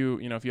I'll give you,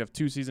 if you have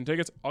 2 season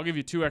tickets, I'll give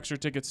you 2 extra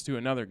tickets to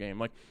another game.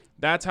 Like,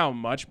 that's how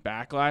much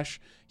backlash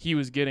he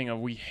was getting of,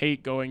 we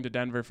hate going to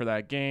Denver for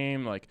that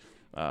game. Like,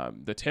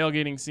 the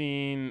tailgating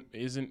scene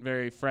isn't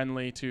very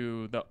friendly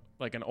to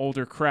an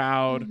older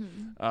crowd.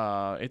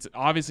 It's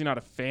obviously not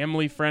a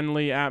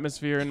family-friendly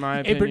atmosphere, in my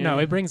opinion.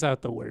 It brings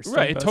out the worst.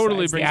 Right, it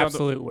totally brings the out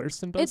absolute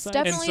worst in both It's sides.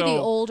 definitely the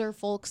older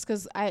folks,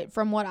 because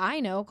from what I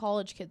know,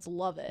 college kids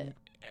love it.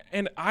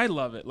 And I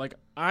love it. Like,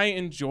 I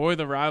enjoy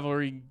the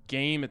rivalry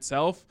game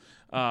itself.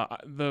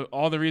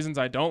 All the reasons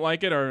I don't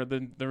like it are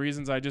the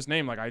reasons I just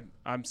named. Like,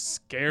 I'm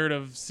scared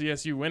of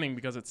CSU winning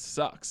because it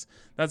sucks.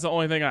 That's the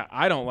only thing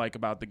I don't like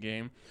about the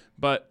game.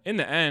 But in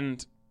the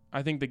end,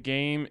 I think the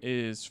game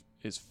is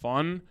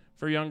fun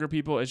for younger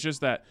people. It's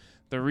just that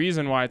the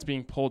reason why it's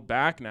being pulled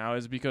back now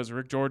is because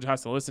Rick George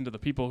has to listen to the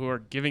people who are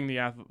giving the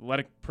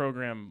athletic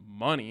program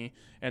money,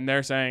 and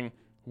they're saying,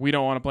 we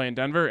don't want to play in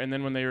Denver. And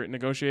then when they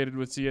negotiated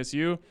with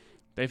CSU,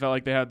 they felt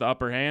like they had the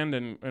upper hand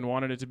and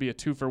wanted it to be a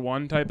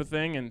 2-for-1 type of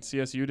thing. And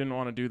CSU didn't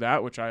want to do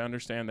that, which I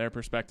understand their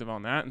perspective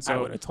on that. And so I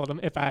would have told them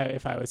if I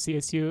was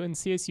CSU and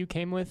CSU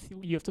came with,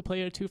 you have to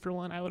play a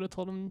 2-for-1, I would have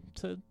told them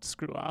to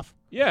screw off.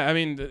 Yeah, I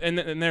mean,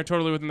 and they're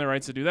totally within their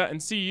rights to do that.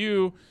 And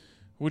CU,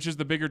 which is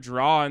the bigger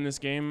draw in this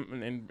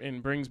game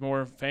and brings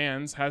more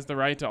fans, has the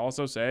right to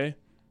also say,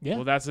 yeah,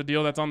 well, that's the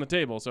deal that's on the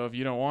table. So if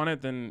you don't want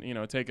it, then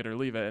take it or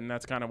leave it, and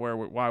that's kind of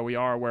why we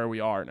are where we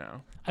are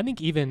now. I think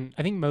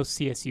most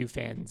CSU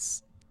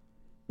fans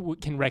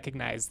can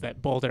recognize that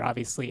Boulder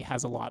obviously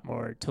has a lot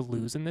more to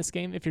lose in this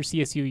game. If you're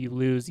CSU, you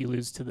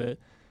lose to the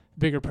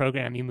bigger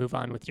program. You move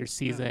on with your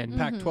season.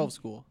 Pac-12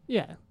 school.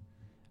 Yeah,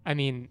 I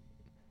mean,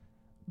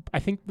 I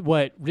think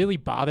what really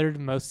bothered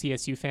most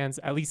CSU fans,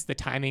 at least the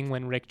timing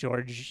when Rick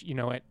George,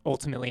 it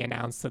ultimately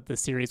announced that the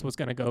series was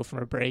going to go from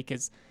a break,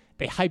 is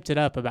they hyped it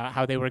up about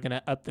how they were going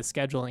to up the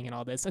scheduling and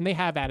all this. And they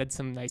have added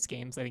some nice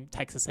games. I think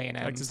Texas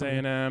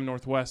A&M.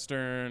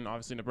 Northwestern,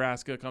 obviously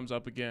Nebraska comes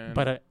up again.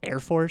 But Air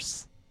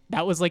Force,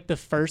 that was like the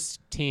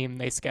first team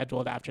they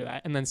scheduled after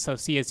that. And then so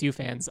CSU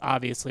fans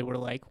obviously were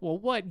like, well,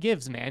 what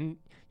gives, man?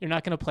 You're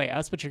not going to play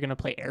us, but you're going to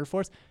play Air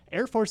Force.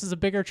 Air Force is a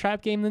bigger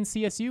trap game than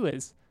CSU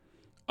is.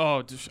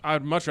 Oh,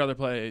 I'd much rather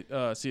play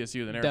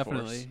CSU than Air Force.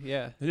 Definitely,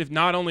 yeah. If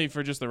not only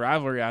for just the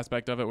rivalry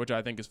aspect of it, which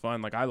I think is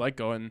fun. Like, I like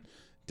going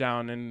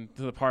down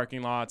into the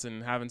parking lots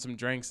and having some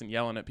drinks and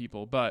yelling at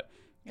people, but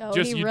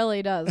he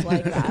really does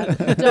like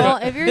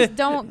that.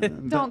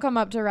 Don't come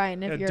up to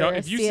Ryan if you're a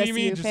if you CSU see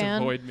me, fan.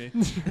 just avoid me.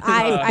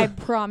 I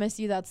promise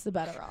you that's the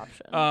better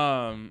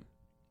option.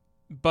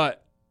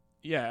 But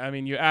yeah, I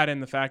mean, you add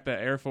in the fact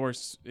that Air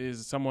Force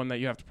is someone that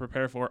you have to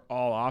prepare for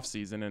all off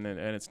season, and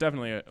it's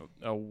definitely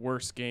a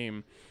worse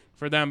game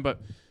for them.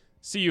 But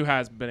CU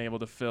has been able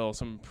to fill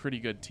some pretty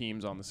good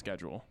teams on the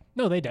schedule.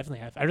 No, they definitely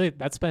have.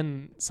 That's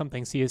been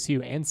something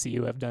CSU and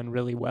CU have done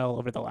really well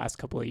over the last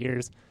couple of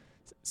years.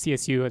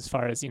 CSU, as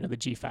far as the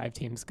G5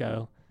 teams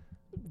go,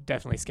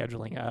 definitely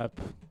scheduling up.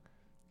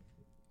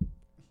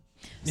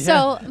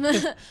 So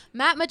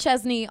Matt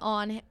McChesney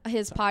on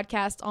his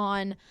podcast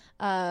on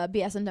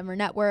BSN Denver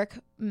Network,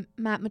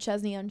 Matt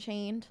McChesney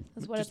Unchained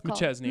is what it's called.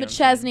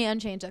 McChesney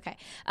Unchained. Okay.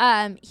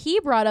 He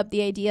brought up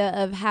the idea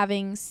of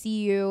having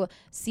CSU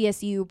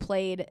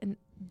played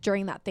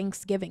during that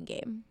Thanksgiving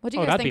game. What do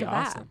you guys think of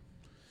that?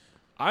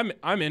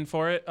 I'm in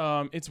for it.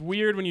 It's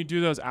weird when you do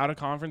those out of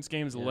conference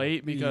games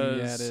late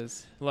because it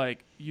is.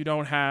 Like you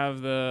don't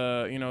have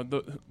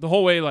the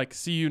whole way like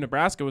CU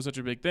Nebraska was such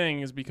a big thing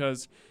is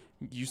because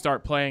you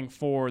start playing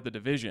for the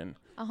division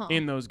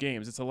in those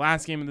games. It's the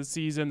last game of the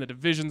season. The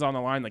division's on the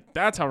line. Like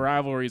that's how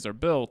rivalries are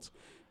built.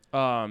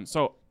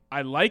 So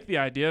I like the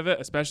idea of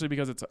it, especially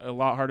because it's a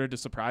lot harder to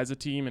surprise a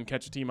team and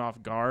catch a team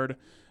off guard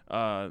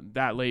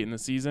that late in the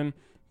season.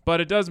 But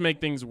it does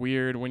make things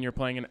weird when you're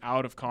playing an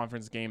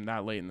out-of-conference game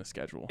that late in the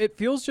schedule. It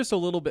feels just a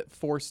little bit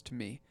forced to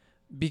me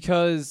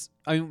because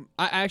I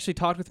actually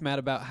talked with Matt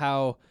about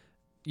how,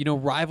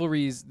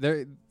 rivalries,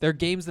 they're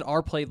games that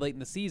are played late in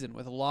the season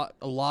with a lot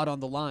on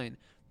the line.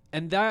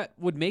 And that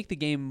would make the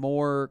game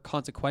more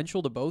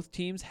consequential to both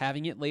teams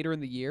having it later in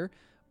the year.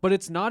 But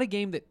it's not a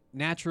game that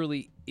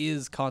naturally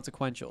is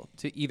consequential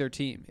to either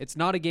team. It's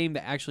not a game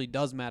that actually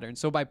does matter. And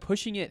so by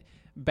pushing it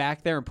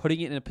back there and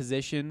putting it in a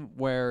position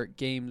where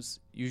games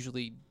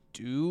usually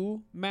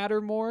do matter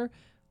more,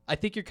 I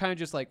think you're kind of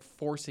just like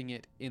forcing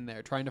it in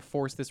there, trying to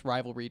force this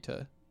rivalry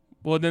to.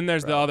 Well, then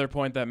there's the other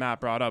point that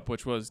Matt brought up,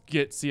 which was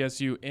get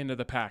CSU into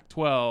the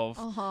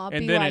Pac-12,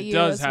 and then it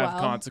does have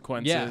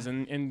consequences,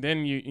 and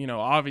then you know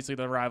obviously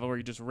the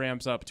rivalry just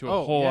ramps up to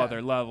a whole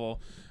other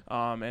level,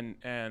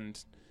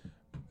 and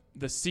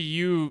the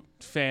CU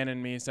fan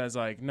in me says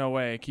like, no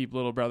way, keep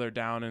little brother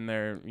down in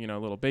their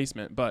little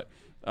basement, but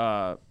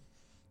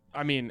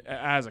I mean,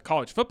 as a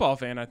college football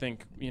fan, I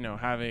think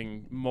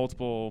having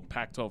multiple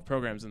Pac-12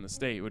 programs in the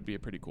state would be a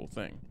pretty cool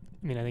thing.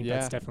 I mean, I think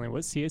that's definitely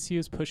what CSU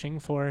is pushing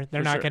for.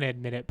 They're not going to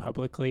admit it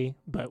publicly,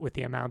 but with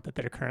the amount that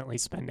they're currently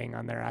spending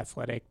on their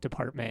athletic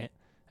department,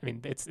 I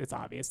mean, it's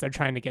obvious. They're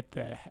trying to get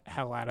the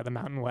hell out of the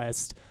Mountain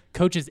West.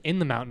 Coaches in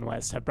the Mountain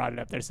West have brought it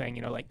up. They're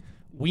saying, like,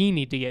 we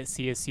need to get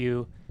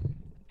CSU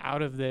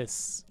out of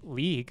this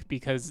league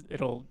because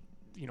it'll,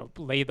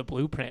 lay the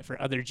blueprint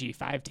for other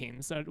G5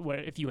 teams where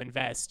if you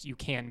invest, you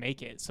can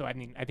make it. So, I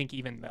mean, I think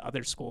even the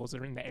other schools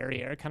that are in the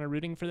area are kind of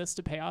rooting for this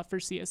to pay off for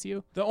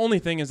CSU. The only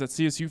thing is that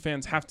CSU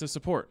fans have to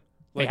support.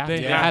 Like,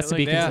 it has to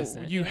be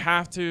consistent. You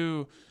have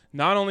to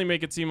not only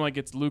make it seem like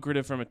it's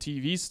lucrative from a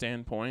TV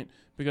standpoint,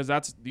 because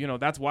that's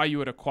why you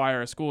would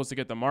acquire a school is to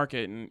get the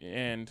market.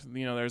 And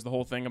there's the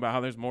whole thing about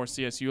how there's more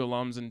CSU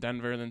alums in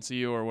Denver than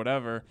CU or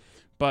whatever.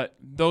 But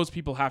those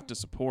people have to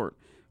support.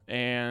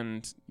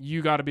 And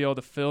you got to be able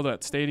to fill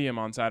that stadium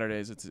on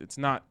Saturdays.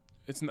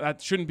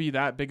 That shouldn't be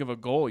that big of a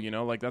goal,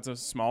 like that's a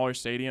smaller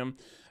stadium.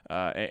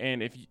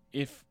 And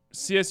if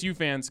CSU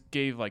fans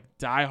gave like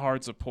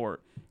diehard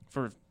support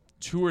for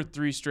 2 or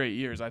 3 straight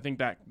years, I think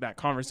that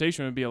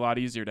conversation would be a lot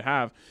easier to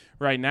have.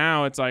 Right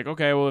now, it's like,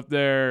 okay, well, if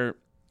they're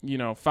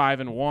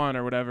 5-1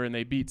 or whatever, and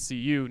they beat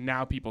CU,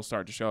 now people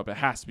start to show up.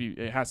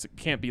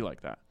 Can't be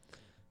like that.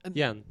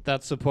 Yeah,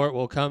 that support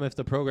will come if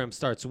the program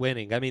starts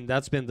winning. I mean,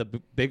 that's been the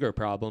bigger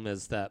problem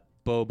is that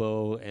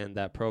Bobo and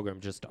that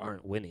program just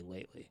aren't winning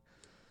lately.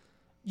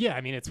 Yeah,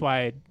 I mean, it's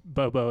why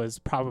Bobo is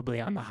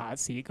probably on the hot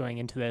seat going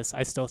into this.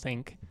 I still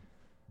think,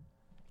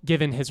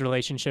 given his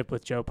relationship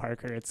with Joe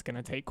Parker, it's going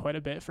to take quite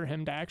a bit for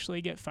him to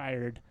actually get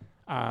fired.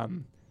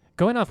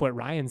 Going off what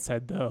Ryan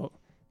said, though,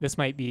 this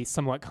might be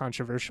somewhat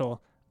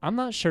controversial. I'm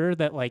not sure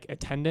that like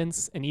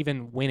attendance and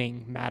even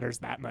winning matters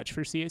that much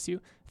for CSU.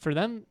 For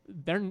them,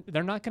 they're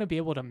not going to be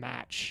able to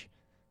match,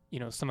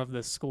 some of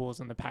the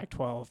schools in the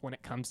Pac-12 when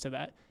it comes to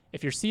that.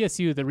 If you're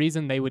CSU, the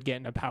reason they would get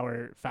in a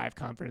Power 5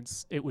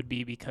 conference, it would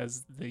be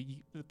because the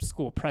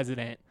school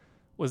president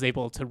was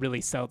able to really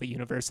sell the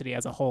university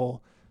as a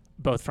whole,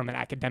 both from an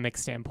academic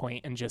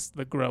standpoint and just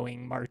the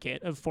growing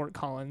market of Fort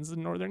Collins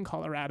in northern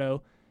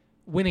Colorado.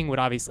 Winning would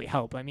obviously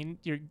help. I mean,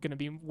 you're going to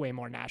be way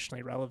more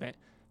nationally relevant.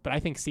 But I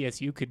think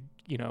CSU could,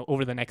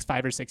 over the next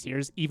 5 or 6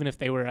 years, even if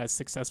they were as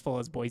successful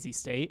as Boise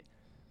State,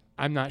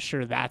 I'm not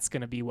sure that's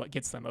going to be what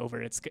gets them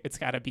over. It's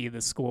got to be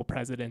the school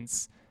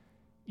presidents,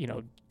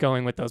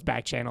 going with those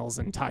back channels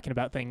and talking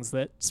about things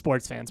that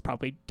sports fans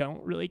probably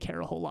don't really care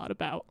a whole lot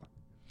about.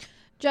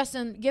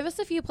 Justin, give us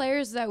a few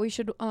players that we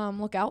should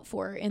look out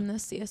for in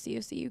this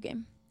CSU-CU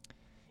game.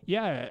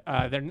 Yeah,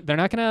 they're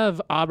not going to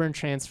have Auburn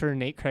transfer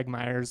Nate Craig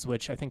Myers,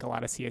 which I think a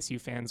lot of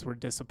CSU fans were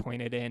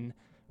disappointed in.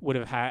 Would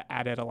have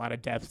added a lot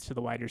of depth to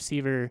the wide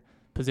receiver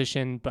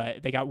position,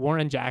 but they got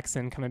Warren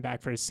Jackson coming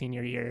back for his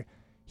senior year.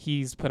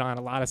 He's put on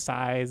a lot of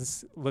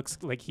size, looks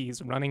like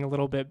he's running a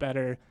little bit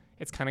better.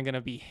 It's kind of going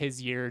to be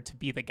his year to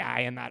be the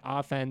guy in that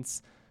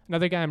offense.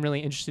 Another guy I'm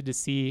really interested to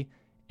see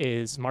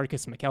is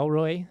Marcus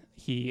McElroy.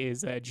 He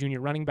is a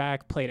junior running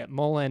back, played at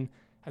Mullen,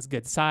 has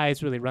good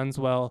size, really runs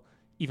well.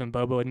 Even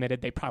Bobo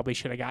admitted they probably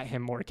should have got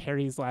him more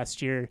carries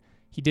last year.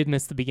 He did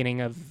miss the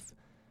beginning of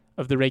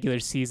the regular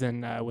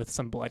season with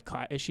some blood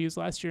clot issues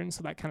last year, and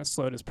so that kind of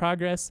slowed his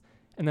progress.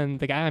 And then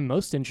the guy I'm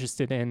most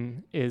interested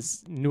in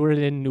is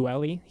Nuruddin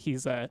Nueli.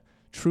 He's a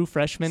true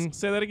freshman.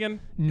 Say that again.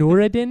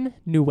 Nuruddin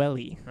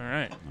Nueli. All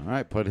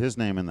right, put his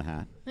name in the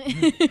hat.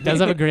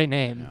 Does have a great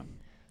name. Yeah.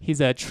 He's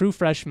a true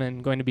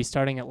freshman going to be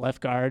starting at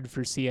left guard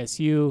for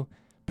CSU.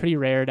 Pretty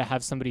rare to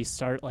have somebody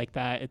start like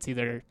that. It's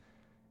either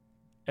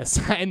a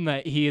sign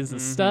that he is a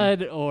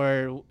stud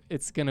or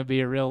it's going to be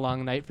a real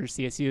long night for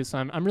CSU. So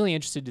I'm really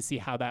interested to see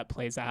how that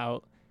plays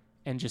out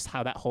and just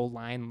how that whole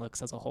line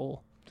looks as a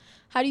whole.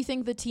 How do you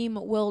think the team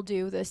will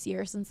do this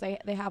year since they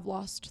have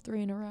lost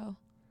 3 in a row?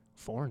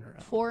 4 in a row.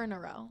 4 in a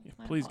row. Yeah,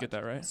 please get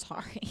that right.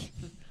 Sorry.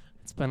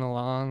 It's been a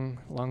long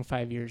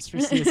 5 years for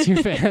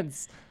CSU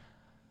fans.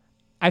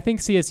 I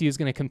think CSU is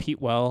going to compete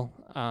well.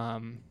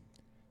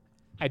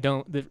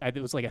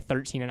 It was like a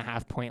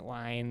 13.5 point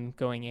line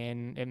going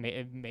in.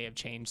 It may have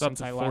changed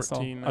since I last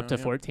saw. Up to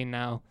 14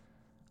 now.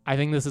 I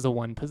think this is a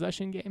 1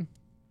 possession game.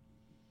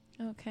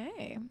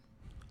 Okay.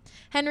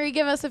 Henry,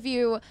 give us a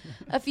few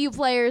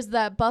players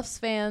that Buffs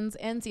fans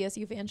and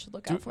CSU fans should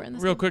look out for in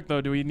this Real game. quick,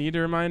 though, do we need to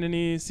remind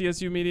any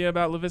CSU media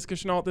about Laviska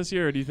Shenault this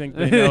year, or do you think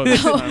they know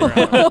this time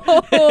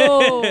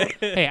around?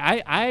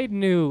 Hey, I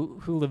knew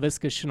who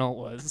Laviska Shenault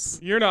was.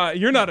 You're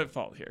not at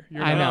fault here.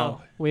 I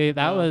know.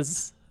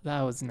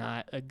 That was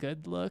not a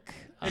good look.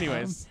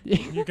 Anyways,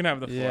 you can have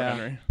the floor,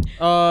 Henry.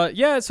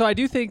 Yeah, so I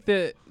do think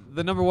that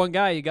the number one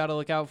guy you got to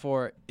look out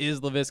for is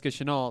Laviska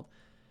Shenault.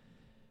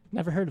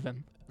 Never heard of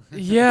him.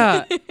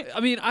 Yeah. I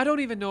mean, I don't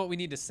even know what we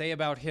need to say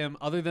about him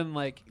other than,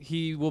 like,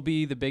 he will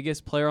be the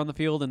biggest player on the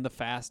field and the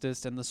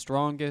fastest and the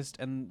strongest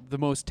and the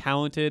most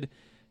talented.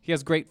 He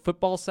has great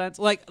football sense.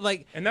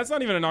 And that's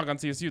not even a knock on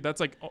CSU. That's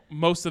like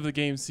most of the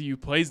games CU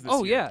plays this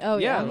year. Yeah. Oh,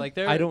 yeah. Like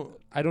I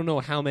don't know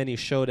how many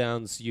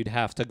showdowns you'd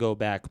have to go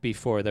back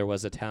before there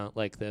was a talent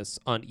like this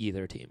on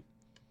either team.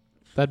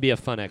 That'd be a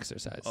fun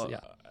exercise.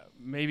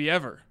 Maybe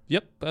ever.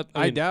 Yep. But,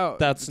 I doubt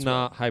that's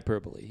not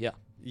hyperbole. Yeah.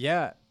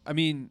 Yeah. I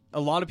mean,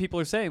 a lot of people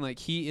are saying, like,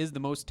 he is the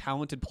most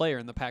talented player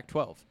in the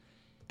Pac-12.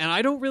 And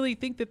I don't really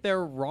think that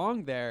they're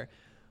wrong there.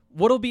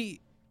 What'll be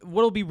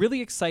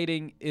really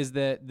exciting is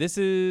that this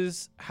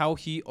is how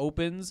he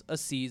opens a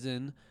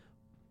season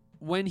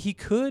when he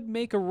could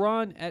make a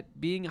run at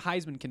being a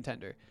Heisman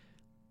contender.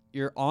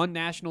 You're on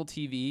national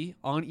TV,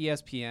 on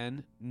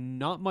ESPN,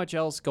 not much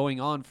else going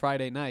on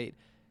Friday night.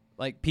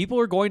 Like, people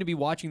are going to be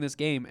watching this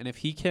game, and if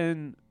he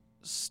can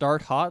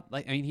start hot,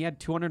 he had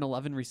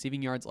 211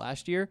 receiving yards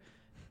last year.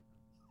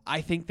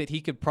 I think that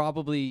he could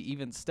probably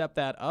even step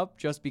that up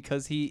just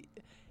because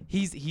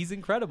he's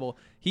incredible.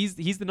 He's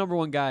the number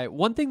one guy.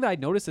 One thing that I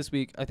noticed this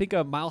week, I think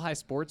Mile High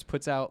Sports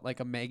puts out like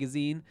a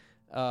magazine,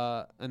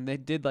 and they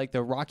did like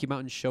the Rocky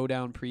Mountain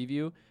Showdown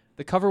preview.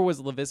 The cover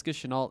was Laviska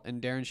Shenault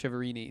and Darren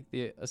Shiverini,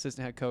 the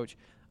assistant head coach.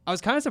 I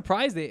was kind of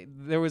surprised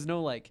there was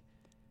no like.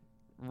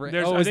 Was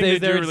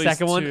there a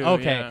second one?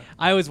 Okay, yeah.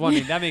 I was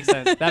wondering. That makes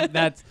sense.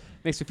 That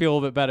makes me feel a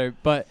little bit better.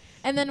 But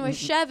And then with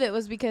Chev, it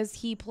was because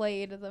he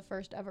played the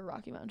first ever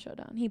Rocky Mountain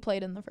Showdown. He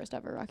played in the first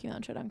ever Rocky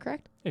Mountain Showdown,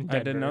 correct? I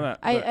didn't know that.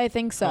 I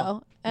think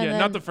so. And Yeah, then,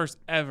 not the first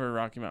ever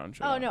Rocky Mountain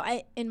Showdown. Oh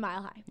no, in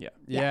Mile High.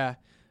 Yeah.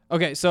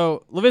 Okay,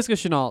 so Laviska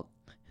Shenault,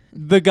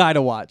 the guy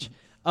to watch.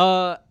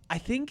 I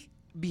think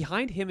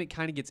behind him it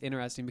kind of gets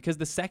interesting because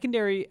the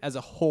secondary as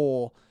a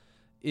whole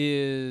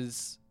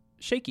is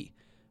shaky.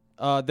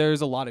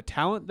 There's a lot of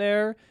talent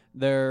there.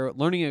 They're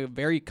learning a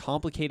very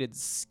complicated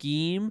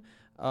scheme.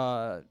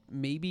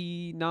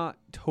 Maybe not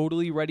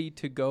totally ready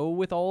to go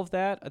with all of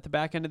that at the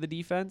back end of the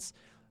defense.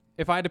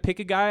 If I had to pick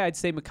a guy, I'd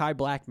say Mekhi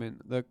Blackman,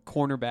 the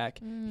cornerback.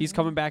 He's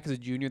coming back as a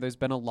junior. There's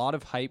been a lot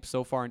of hype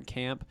so far in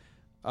camp.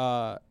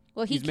 Well,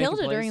 he he's making killed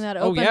it plays. during that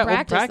open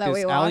practice that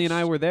we watched. Allie and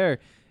I were there.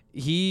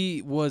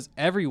 He was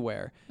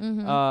everywhere.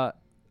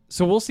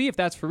 So we'll see if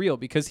that's for real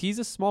because he's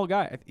a small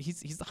guy.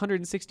 He's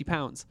 160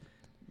 pounds.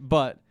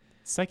 But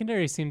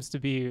secondary seems to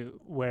be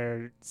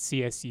where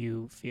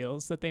CSU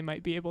feels that they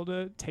might be able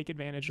to take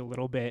advantage a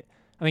little bit.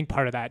 I think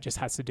part of that just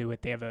has to do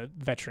with they have a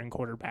veteran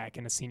quarterback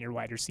and a senior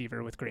wide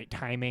receiver with great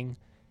timing,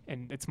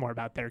 and it's more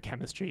about their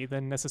chemistry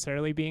than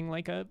necessarily being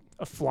like a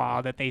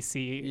flaw that they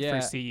see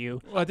for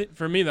CU. Well, I think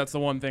for me, that's the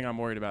one thing I'm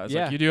worried about. It's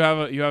like you have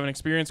an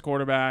experienced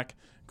quarterback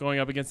going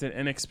up against an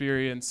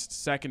inexperienced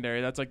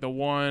secondary. That's like the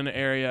one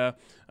area,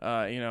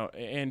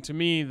 and to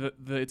me,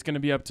 it's going to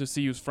be up to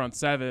CU's front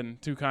seven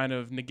to kind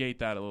of negate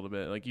that a little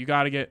bit. Like you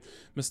got to get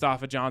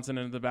Mustafa Johnson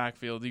into the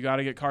backfield. You got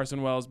to get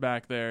Carson Wells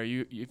back there.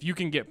 If you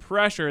can get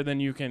pressure, then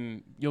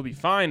you'll be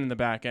fine in the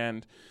back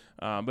end.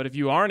 But if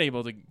you aren't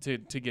able to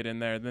get in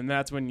there, then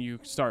that's when you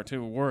start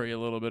to worry a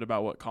little bit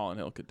about what Colin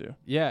Hill could do.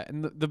 Yeah,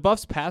 and the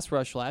Buffs pass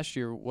rush last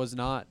year was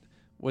not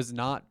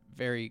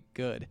very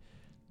good,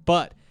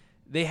 but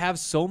they have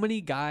so many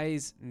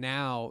guys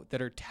now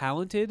that are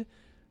talented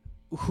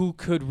who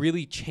could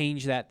really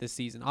change that this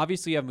season.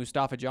 Obviously, you have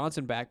Mustafa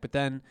Johnson back, but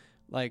then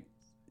like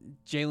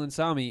Jalen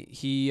Sami,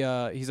 he's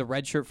a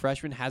redshirt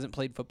freshman, hasn't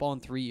played football in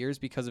 3 years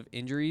because of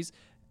injuries,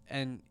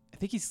 and I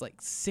think he's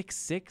like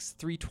 6'6",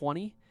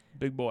 320.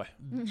 Big boy.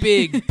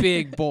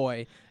 Big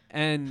boy.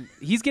 And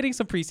he's getting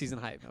some preseason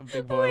hype. A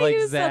big boy like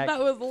you Zach. said that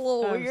was a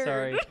little I'm weird.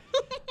 sorry.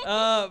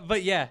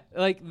 But yeah,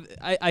 like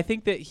I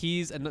think that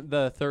he's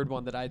the third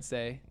one that I'd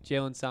say,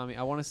 Jalen Sami.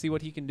 I want to see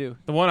what he can do.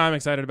 The one I'm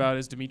excited about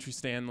is Dimitri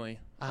Stanley.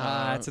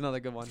 That's another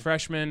good one.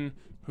 Freshman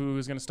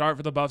who's going to start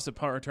for the Buffs at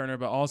punt returner,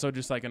 but also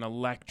just like an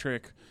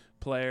electric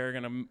player,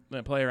 going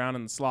to play around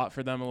in the slot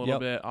for them a little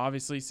bit.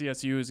 Obviously,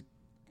 CSU is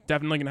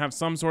definitely going to have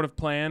some sort of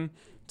plan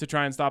to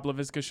try and stop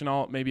Laviska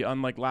Shenault, maybe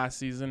unlike last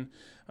season.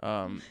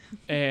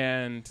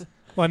 And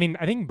well, I mean,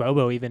 I think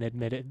Bobo even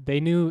admitted they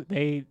knew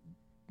they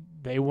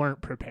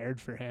weren't prepared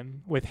for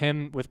him.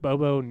 With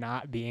Bobo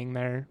not being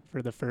there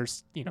for the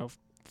first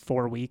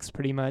 4 weeks,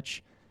 pretty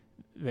much,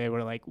 they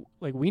were like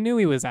we knew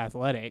he was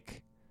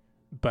athletic,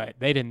 but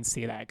they didn't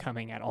see that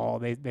coming at all.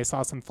 They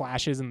saw some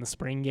flashes in the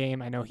spring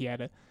game. I know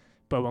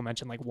Bobo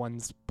mentioned like one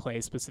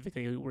play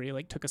specifically where he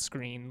like took a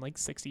screen like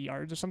 60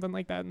 yards or something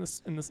like that in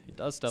this he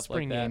does stuff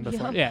spring like that. game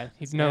before. Yeah,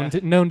 he's known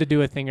to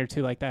do a thing or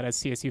two like that, as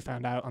CSU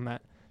found out on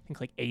that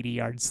think like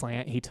 80-yard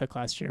slant he took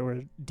last year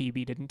where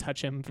DB didn't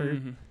touch him for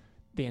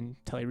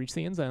until he reached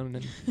the end zone.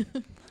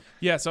 And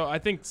Yeah, so I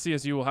think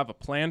CSU will have a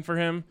plan for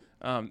him.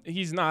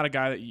 He's not a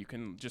guy that you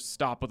can just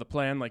stop with a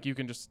plan. Like, you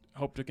can just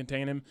hope to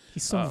contain him.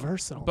 He's so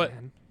versatile, but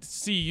man.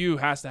 CU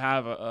has to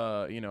have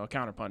a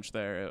counterpunch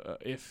there.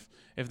 If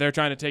they're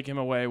trying to take him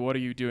away, what are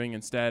you doing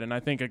instead? And I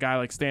think a guy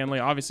like Stanley,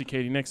 obviously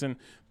Katie Nixon,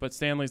 but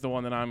Stanley's the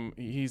one that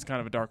he's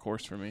kind of a dark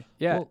horse for me.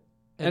 Yeah. Well,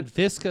 and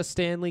Visca,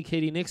 Stanley,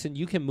 Katie Nixon,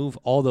 you can move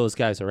all those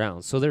guys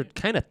around. So they're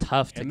kind of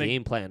tough to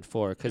game plan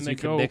for because you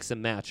can mix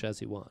and match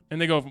as you want. And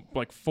they go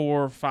like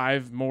 4 or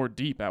 5 more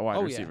deep at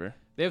wide receiver. Yeah.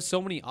 They have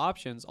so many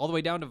options, all the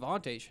way down to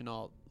Vontae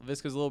Chenault,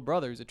 Visca's little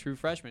brother, who's a true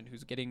freshman,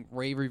 who's getting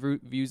rave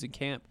reviews in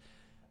camp.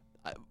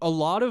 A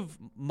lot of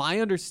my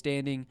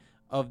understanding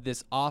of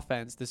this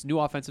offense, this new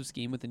offensive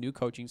scheme with the new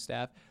coaching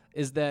staff,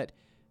 is that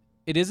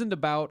it isn't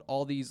about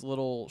all these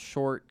little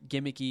short,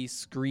 gimmicky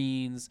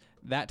screens,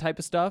 that type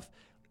of stuff.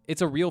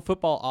 It's a real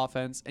football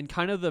offense, and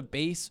kind of the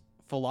base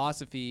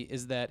philosophy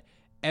is that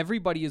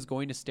everybody is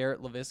going to stare at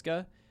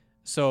Laviska,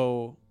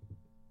 so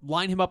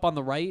line him up on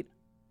the right,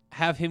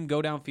 have him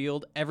go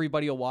downfield,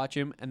 everybody will watch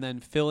him, and then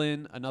fill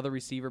in another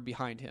receiver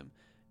behind him.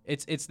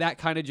 It's that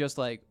kind of just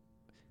like,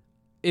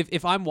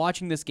 if I'm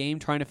watching this game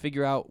trying to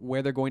figure out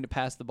where they're going to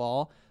pass the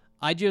ball,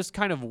 I just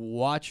kind of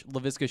watch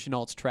Laviska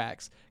Chenault's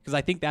tracks, because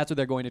I think that's what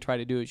they're going to try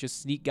to do, is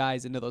just sneak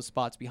guys into those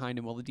spots behind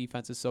him while the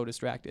defense is so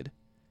distracted.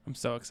 I'm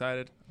so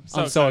excited.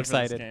 I'm so For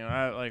excited. this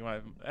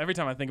game. Every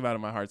time I think about it,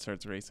 my heart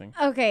starts racing.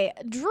 Okay,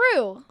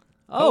 Drew.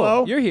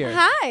 Hello. You're here.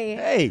 Hi.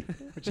 Hey,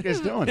 what you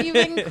guys doing? You've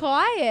been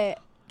quiet.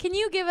 Can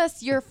you give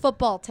us your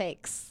football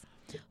takes?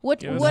 What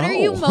Give us- are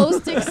you No.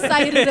 most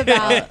excited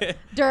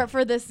about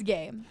for this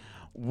game?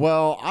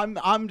 Well,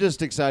 I'm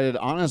just excited,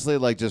 honestly,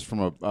 like just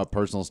from a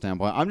personal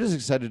standpoint. I'm just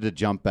excited to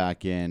jump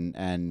back in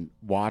and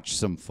watch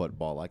some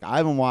football. Like, I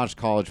haven't watched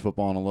college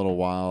football in a little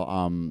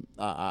while.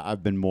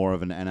 I've been more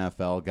of an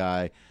NFL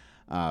guy,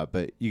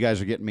 but you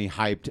guys are getting me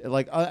hyped.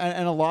 Like,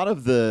 and a lot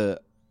of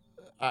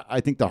I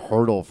think the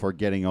hurdle for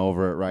getting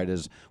over it, right,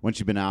 is once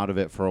you've been out of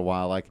it for a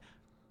while. Like,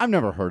 I've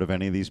never heard of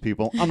any of these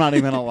people. I'm not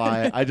even gonna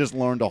lie. I just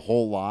learned a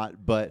whole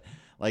lot, but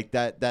like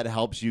that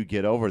helps you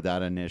get over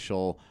that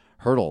initial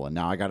hurdle. And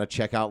now I got to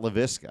check out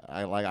Laviska.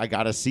 I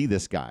got to see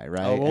this guy,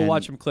 right? Oh, we'll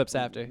watch some clips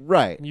after.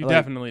 Right. You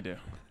definitely do.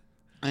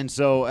 And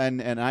so,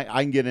 and I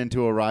can get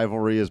into a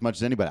rivalry as much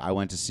as anybody. I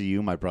went to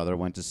CU. My brother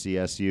went to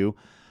CSU.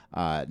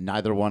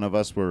 Neither one of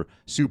us were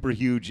super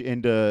huge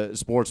into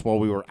sports while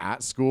we were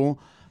at school.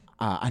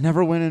 I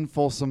never went in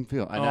Folsom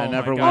Field. I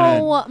never went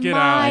in. Oh Get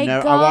my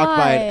out. God. I walked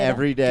by it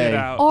every day Get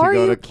out. to Are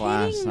go you to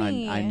class. kidding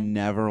me? I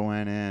never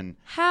went in.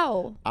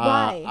 How?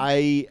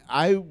 Why?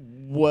 I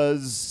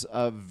was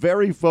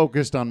very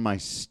focused on my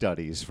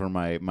studies for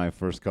my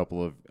first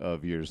couple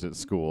of years at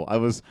school. I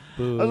was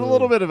a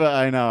little bit of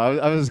I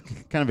was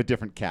kind of a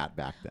different cat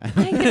back then.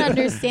 I can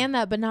understand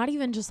that, but not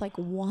even just like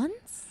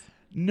once?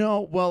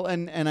 No, well,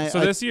 and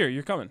So this year,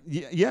 you're coming.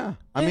 Yeah,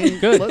 I mean,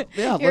 Good.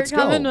 You're let's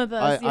coming go. with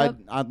us, yep.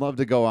 I'd love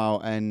to go out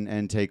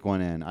and take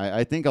one in.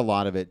 I think a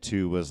lot of it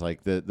too was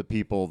like the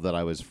people that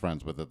I was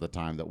friends with at the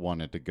time that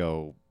wanted to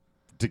go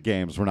to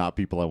games were not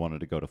people I wanted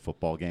to go to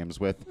football games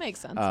with.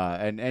 Makes sense.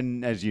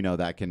 And as you know,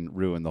 that can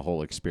ruin the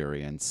whole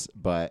experience.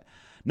 But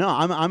no,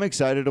 I'm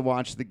excited to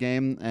watch the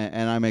game,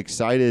 and I'm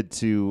excited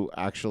to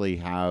actually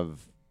have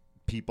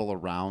people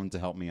around to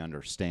help me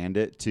understand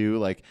it too.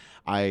 Like,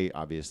 I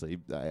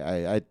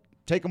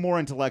take a more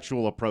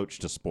intellectual approach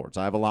to sports.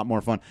 I have a lot more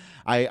fun.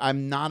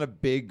 I'm not a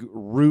big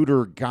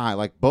rooter guy.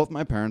 Like, both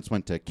my parents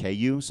went to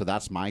KU, so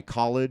that's my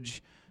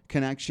college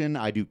connection.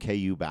 I do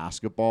KU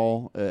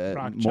basketball.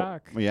 Rock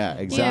Chalk. Yeah,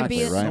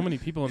 exactly. Right. So many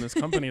people in this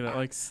company that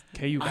likes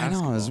KU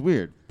basketball. I know, it's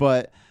weird.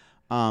 But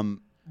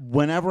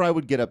whenever I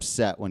would get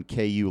upset when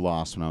KU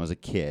lost when I was a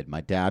kid,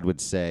 my dad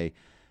would say,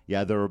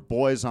 yeah, there are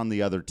boys on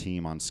the other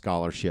team on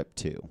scholarship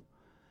too.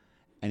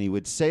 And he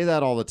would say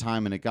that all the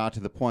time, and it got to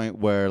the point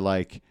where,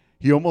 like,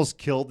 he almost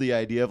killed the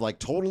idea of, like,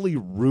 totally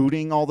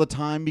rooting all the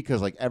time,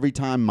 because, like, every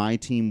time my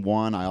team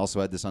won, I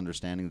also had this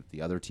understanding that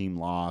the other team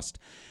lost.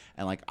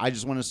 And, like, I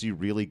just want to see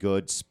really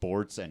good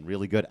sports and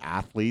really good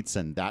athletes,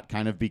 and that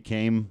kind of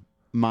became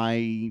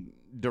my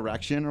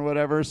direction or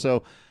whatever.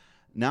 So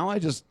now I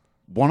just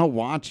want to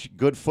watch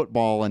good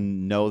football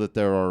and know that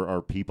there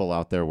are people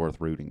out there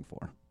worth rooting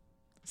for.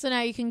 So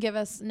now you can give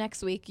us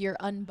next week your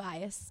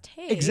unbiased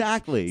take.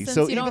 Exactly. Since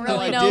So you even don't though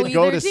really I know did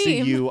go either to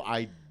team. CU,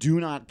 I do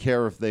not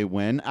care if they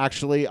win.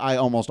 Actually, I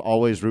almost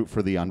always root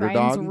for the underdog.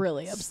 Ryan's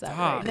really upset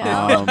Stop.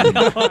 right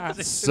now.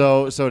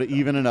 So to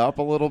even it up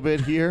a little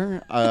bit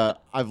here,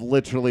 I've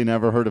literally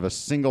never heard of a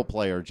single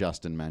player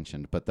Justin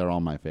mentioned, but they're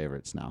all my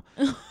favorites now.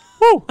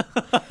 Ooh,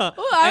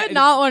 I would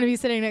not want to be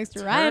sitting next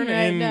to Ryan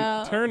right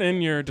now. Turn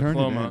in your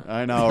diploma.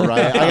 I know,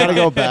 right? I got to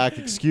go back.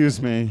 Excuse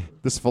me.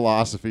 This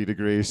philosophy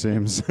degree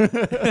seems.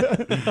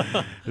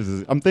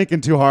 I'm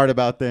thinking too hard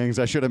about things.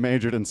 I should have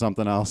majored in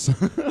something else.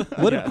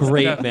 What a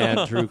great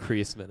man Drew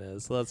Kreisman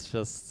is. Let's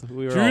just.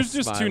 We were all Drew's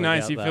just too smiling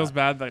nice. at He that. feels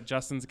bad that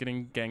Justin's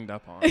getting ganged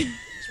up on. It's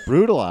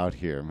brutal out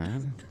here,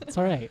 man. It's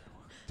all right.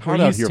 hard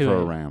We're out used here to for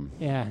it. a Ram.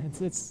 Yeah,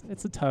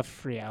 it's a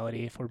tough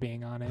reality if we're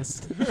being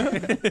honest.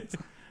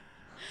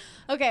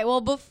 Okay,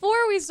 well,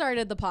 before we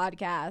started the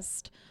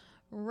podcast,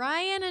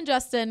 Ryan and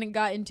Justin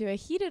got into a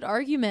heated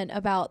argument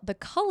about the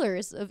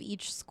colors of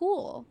each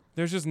school.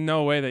 There's just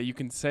no way that you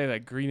can say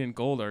that green and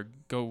gold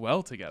go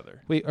well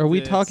together. Wait, are we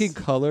This- talking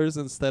colors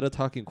instead of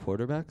talking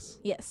quarterbacks?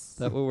 Yes. Is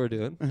that what we're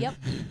doing? Yep.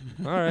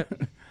 All right.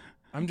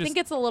 I'm I just think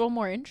it's a little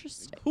more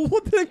interesting.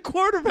 What the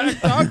quarterback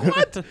talk?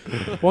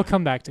 What? We'll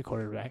come back to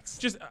quarterbacks.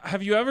 Just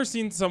have you ever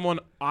seen someone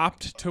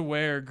opt to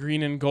wear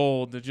green and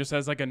gold just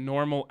as like a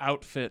normal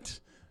outfit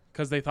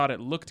because they thought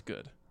it looked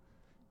good?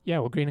 Yeah,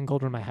 well, green and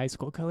gold were my high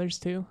school colors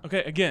too.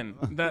 Okay, again,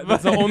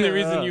 that's the only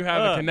reason you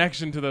have a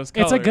connection to those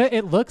colors.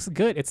 It looks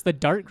good. It's the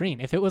dark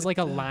green. If it was like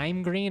a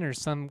lime green or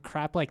some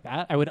crap like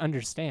that, I would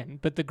understand.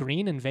 But the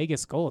green and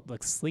Vegas gold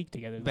look sleek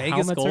together. The Vegas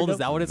helmets are gold, is dope.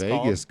 that what it's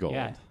Vegas called? gold.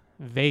 Yeah,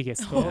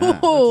 Vegas gold.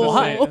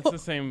 Yeah. It's the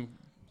same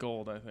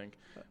gold, I think.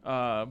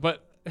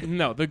 But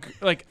no,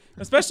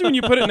 especially when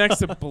you put it next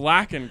to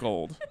black and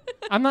gold.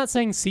 I'm not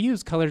saying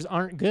CU's colors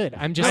aren't good.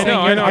 I'm just I saying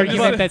know, your I know.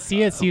 argument But- that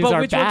CSU's but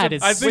are which ones bad are-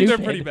 is I think they're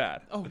stupid. pretty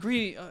bad. Oh,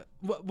 green.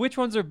 Which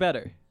ones are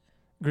better?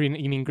 Green,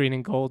 you mean green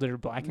and gold or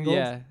black and gold?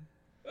 Yeah.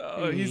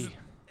 He's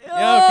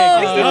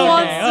Yeah, okay, He okay,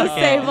 wants to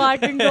okay. say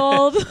black and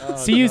gold.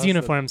 CU's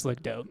uniforms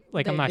look dope.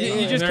 Like I'm not They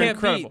gonna You lie. just They're can't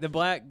incredible. beat the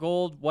black,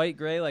 gold, white,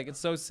 gray. Like it's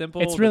so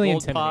simple. It's the really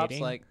gold pops,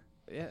 intimidating. like,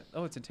 yeah.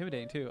 Oh, it's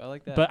intimidating too. I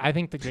like that. But I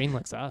think the green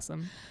looks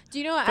awesome. Do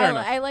you know what Fair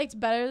enough. I liked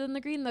better than the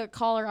green? The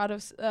Colorado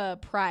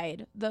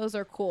Pride. Those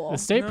are cool. The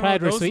state no,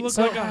 pride were those sweet. look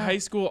So, like a high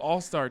school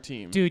all-star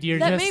team. dude, you're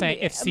That just may saying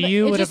be, if but CU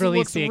it would have just released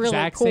looks the really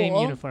exact same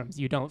cool. uniforms,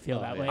 you don't feel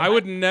that way. I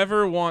would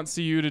never want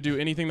CU to do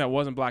anything that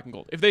wasn't black and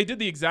gold. If they did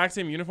the exact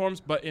same uniforms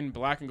but in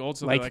black and gold,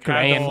 so Like they like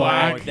gray had and the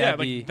black? yeah, That'd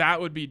like be-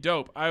 that would be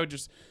dope.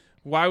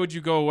 Why would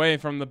you go away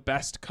from the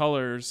best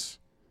colors?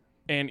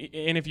 And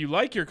if you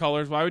like your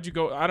colors, why would you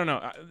go? I don't know.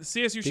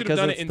 CSU should have Because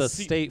done it's it in the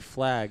state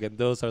flag, and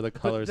those are the But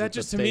colors. that of the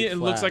just to me state it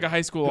looks like a flag.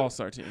 high school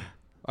all-star team.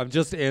 I'm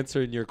just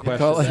answering your question.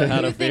 color- That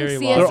had you a think very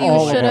They're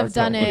all CSU of should our have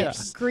done it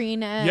colors.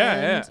 green and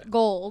Yeah.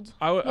 gold?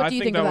 What I do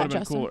you think think that of would that, have been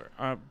Justin?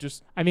 cooler.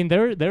 Just I mean,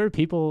 there were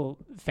people,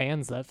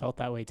 fans that felt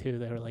that way too.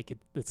 They were like,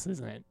 this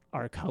isn't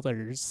our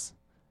colors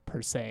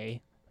per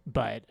se.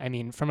 But I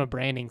mean, from a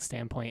branding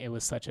standpoint, it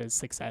was such a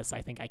success.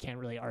 I think I can't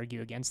really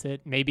argue against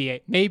it.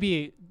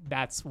 Maybe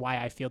that's why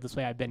I feel this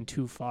way. I've been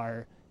too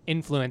far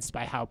influenced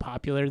by how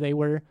popular they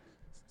were.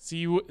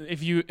 see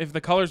if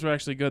the colors were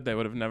actually good, they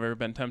would have never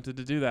been tempted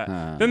to do that.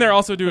 Ah. Then they're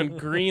also doing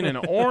green and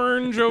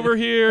orange over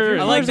here.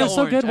 I like Colors are the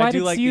so orange. good. I Why do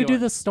did like CU the do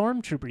the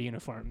orange. Stormtrooper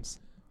uniforms?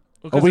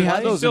 Because we you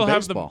had those still in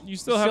have baseball. you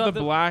still have the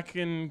black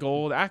and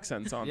gold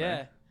accents on yeah.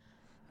 there.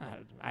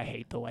 I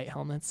hate the white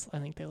helmets. I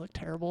think they look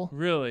terrible.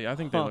 Really, I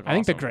think they look. I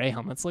think the awesome. gray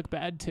helmets look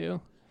bad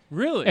too.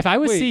 Really, If I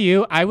was Wait.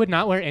 CU, I would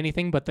not wear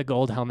anything but the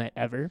gold helmet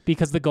ever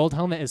because the gold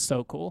helmet is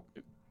so cool.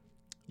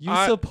 You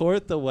I-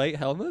 support the white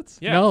helmets?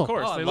 yeah, No. of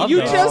course. Oh, I they love look You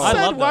those. good. just I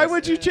said, love why those.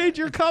 would you change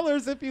your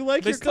colors if you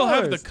like They your still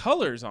colors? have the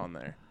colors on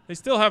there. They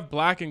still have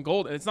black and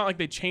gold. And it's not like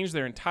they changed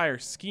their entire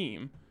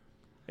scheme.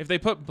 If they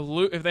put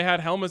blue, if they had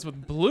helmets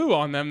with blue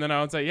on them, then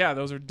I would say, yeah,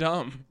 those are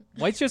dumb.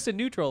 White's just a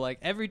neutral. Like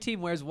every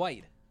team wears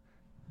white.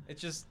 It's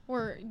just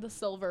Or the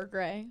silver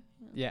gray.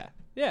 yeah.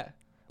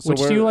 So Which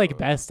do you we're- like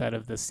best out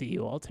of the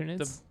CU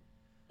alternates?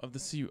 Of the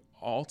CU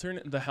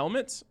alternate, the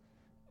helmets,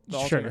 the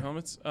Sure. alternate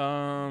helmets,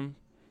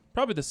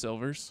 probably the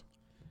silvers.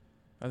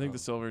 I think the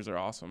silvers are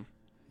awesome.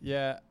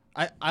 Yeah.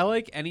 I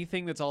like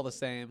anything that's all the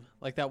same.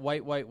 Like that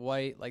white,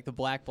 like the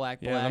black.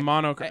 Yeah, the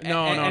mono. A-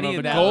 No, a- no, any no. of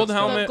The that gold looks good.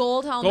 helmet. The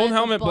gold helmet. Gold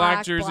helmet, with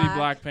black jersey,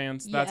 black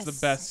pants. That's Yes.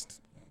 the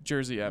best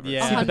jersey ever.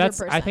 Yeah. See, but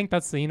that's I 100%. think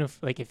that's the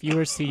like if you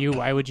were CU,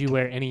 why would you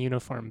wear any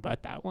uniform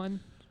but that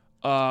one?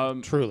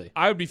 Truly.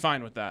 I would be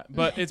fine with that,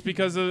 but it's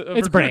because of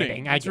It's recruiting.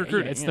 branding. I It's get it.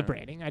 recruiting. Yeah, it's yeah. the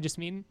branding. I just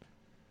mean,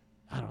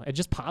 I don't know. It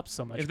just pops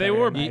so much. If they better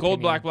wore in my gold, opinion.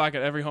 black, black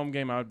at every home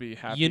game, I would be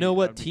happy. You know I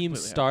what would be team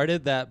completely happy.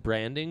 started that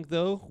branding,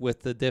 though,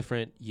 with the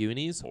different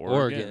unis?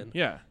 Oregon.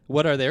 Yeah.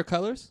 What are their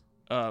colors?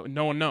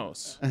 No one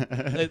knows.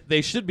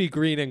 They should be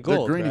green and They're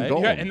gold, green and right?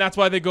 gold. Yeah, and that's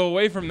why they go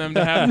away from them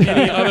to have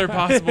any other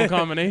possible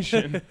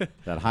combination.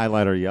 That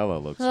highlighter yellow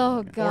looks. Oh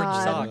funny.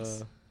 God.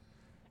 socks.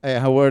 Hey,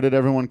 where did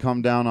everyone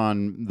come down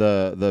on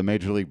the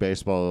Major League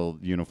Baseball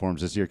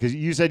uniforms this year? Because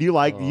you said you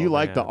like man.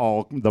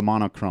 the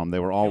monochrome. They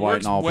were all It white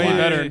works and all way black.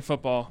 better in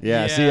football.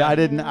 Yeah, Yeah. see, I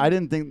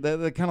didn't think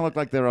they kind of looked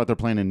like they were out there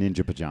playing in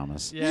ninja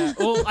pajamas. Yeah.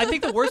 Well, I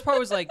think the worst part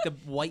was like the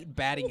white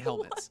batting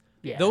helmets.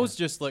 Yeah. Those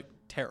just look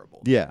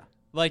terrible. Yeah.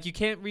 Like you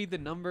can't read the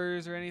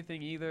numbers or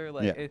anything either.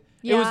 Like Yeah. it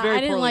Yeah, was very I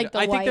didn't poorly like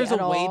done. the I think there's white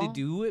a at way all. to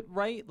do it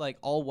right, like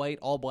all white,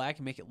 all black,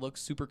 and make it look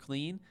super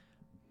clean.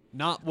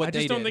 Not what I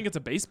just they don't did. think it's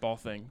a baseball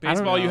thing. I don't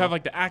Baseball, you know. have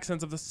like the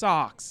accents of the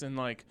socks and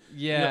like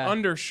Yeah. the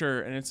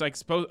undershirt, and it's like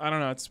supposed. I don't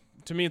know. It's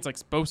to me, it's like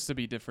supposed to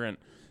be different.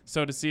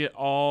 So to see it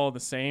all the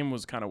same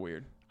was kind of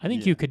weird. I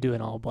think you could do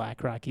an all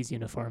black Rockies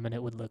uniform and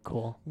it would look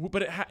cool.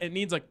 But it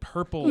needs like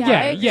purple.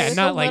 Yeah, if yeah, there's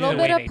not a like little the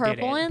bit way of they did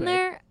purple it, in but-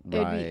 there.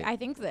 It'd Right. be, I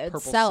think that it'd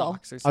Purple sell.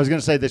 socks or I was something.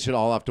 gonna say they should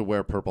all have to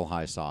wear purple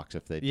high socks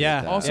if they did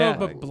Yeah. that. Also, Yeah.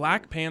 but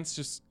black pants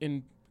just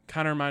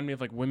kind of remind me of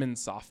like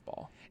women's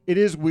softball. it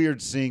is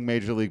weird seeing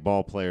Major League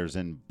ball players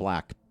in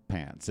black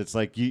pants. It's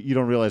like you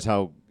don't realize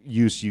how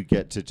used you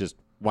get to just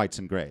whites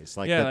and grays.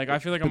 Like yeah, like I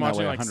feel like I'm been that watching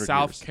way like 100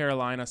 South years.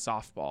 Carolina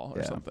softball or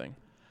Yeah. something.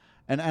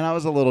 And I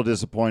was a little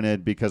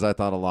disappointed because I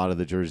thought a lot of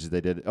the jerseys they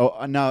did.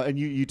 Oh, no, and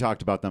you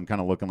talked about them kind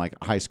of looking like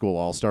high school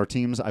all-star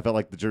teams. I felt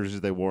like the jerseys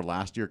they wore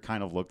last year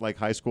kind of looked like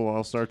high school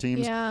all-star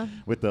teams. Yeah.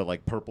 With the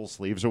like purple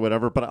sleeves or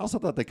whatever. But I also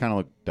thought they kind of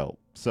looked dope.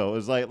 So it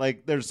was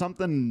like there's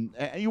something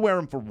you wear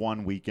them for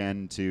one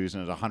weekend too. So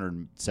there's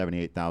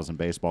 178,000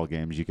 baseball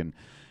games. You can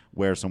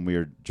wear some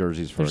weird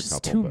jerseys for There's a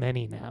just couple. too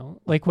many now.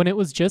 Like when it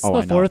was just Oh, the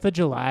I know. 4th of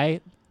July,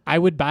 I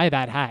would buy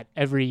that hat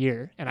every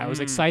year, and I was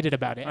excited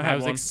about it. I And had I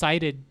was one.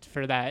 excited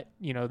for that,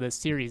 the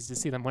series to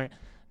see them wear.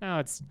 Now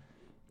it's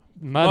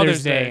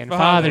Mother's Day and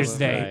Father's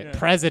Day, Right.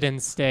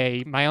 President's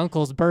Day, my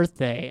uncle's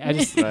birthday. I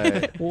just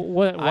Right.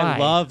 what? Why? I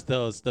love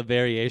those. The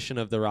variation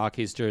of the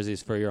Rockies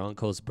jerseys for your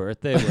uncle's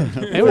birthday.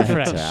 They were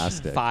fresh.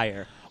 Fantastic.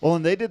 Fire. Well,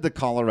 and they did the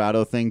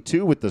Colorado thing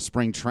too with the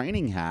spring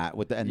training hat,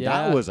 and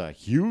Yeah. that was a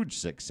huge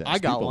success. I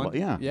got People one.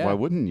 Yeah. Yeah. Why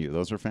wouldn't you?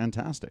 Those are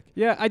fantastic.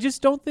 Yeah, I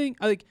just don't think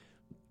like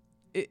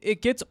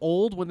it gets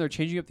old when they're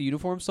changing up the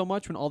uniforms so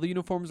much when all the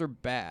uniforms are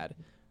bad.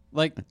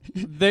 Like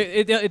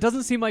it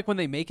doesn't seem like when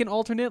they make an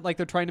alternate, like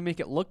they're trying to make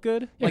it look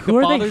good. Yeah, like who the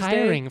are Father's they Day,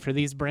 hiring for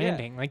these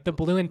branding? Like the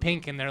blue and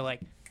pink, and they're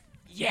like,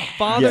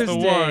 Father's The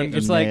Day, one.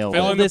 just You like nailed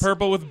Fill all in the this.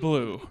 purple with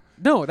blue.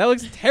 No, that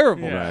looks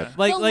terrible. Yeah. Right.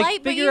 Like The like light,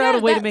 but figure you out a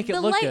gotta- way to that- make it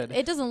the look light, good.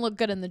 It doesn't look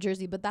good in the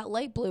jersey, but that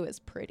light blue is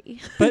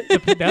pretty. But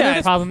the Yeah, other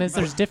it's- problem is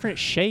there's different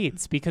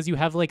shades because you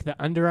have like the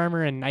Under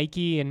Armour and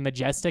Nike and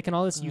Majestic and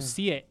all this. You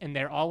see it, and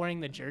they're all wearing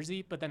the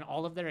jersey, but then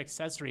all of their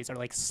accessories are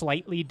like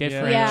slightly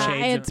different Yeah,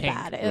 shades it's of pink,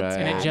 bad. It's Right.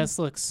 and bad. it just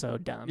looks so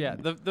dumb. Yeah,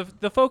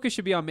 the focus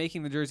should be on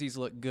making the jerseys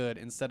look good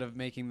instead of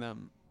making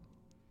them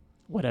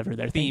Whatever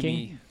they're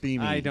thinking. themey.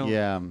 Themey, I don't.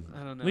 yeah.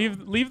 I don't know.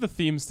 Leave the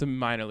themes to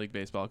minor league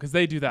baseball because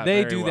they do that.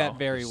 They very do well. that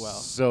very well.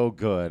 So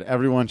good.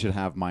 Everyone should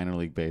have minor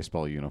league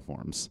baseball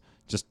uniforms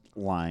just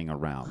lying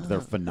around. They're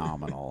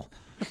phenomenal.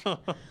 All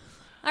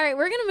right,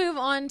 we're going to move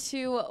on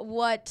to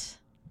what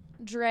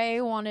Dre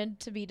wanted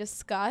to be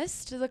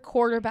discussed, the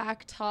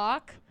quarterback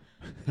talk.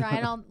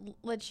 Ryan, I'll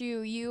let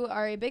you. You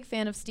are a big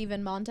fan of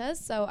Steven Montez,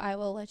 so I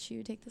will let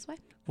you take this way.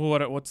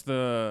 Well, what's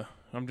the?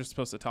 I'm just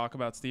supposed to talk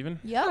about Steven.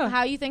 Yep.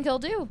 How you think he'll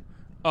do?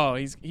 Oh,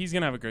 he's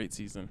gonna have a great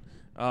season.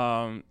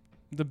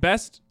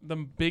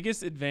 The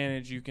biggest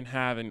advantage you can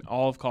have in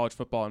all of college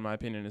football, in my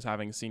opinion, is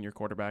having a senior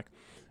quarterback,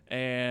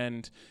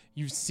 and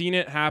you've seen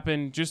it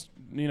happen. Just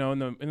in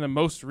the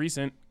most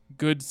recent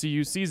good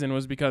CU season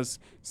was because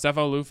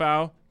Sefo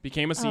Lufau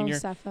became a senior,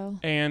 Sefo.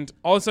 and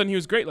all of a sudden he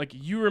was great. Like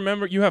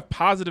you have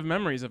positive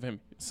memories of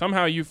him.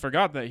 Somehow you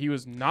forgot that he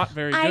was not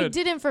very I good.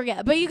 didn't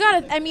forget, but you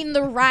got to. I mean,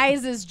 the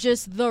rise is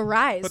just the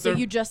rise, But so the-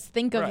 you just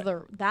think of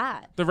right.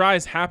 that. The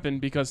rise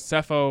happened because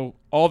Sefo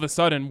all of a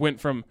sudden went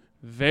from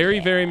very,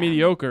 very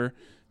mediocre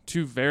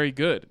to very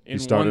good. He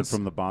started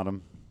from the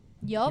bottom.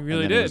 Yup. He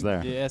really and then he did. was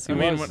there. Yes, I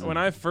mean, when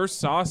I first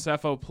saw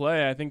Sefo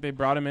play, I think they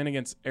brought him in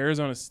against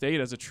Arizona State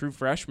as a true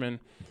freshman.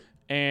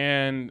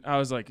 And I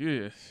was like,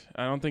 "Ugh,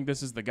 I don't think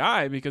this is the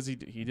guy because he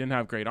didn't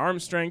have great arm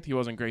strength. He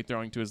wasn't great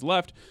throwing to his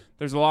left.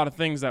 There's a lot of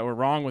things that were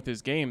wrong with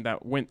his game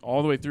that went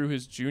all the way through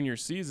his junior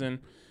season.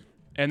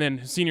 And then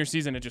his senior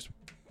season, it just,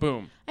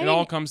 boom. I It mean-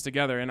 all comes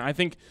together. And I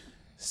think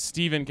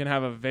Steven can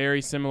have a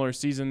very similar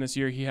season this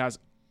year. He has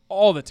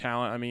all the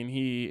talent. I mean,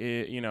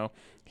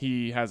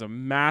 he has a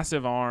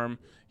massive arm.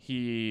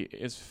 He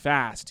is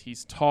fast.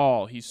 He's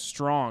tall. He's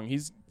strong.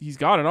 He's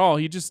got it all.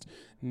 He just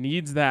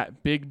needs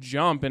that big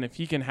jump, and if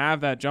he can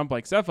have that jump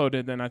like Sefo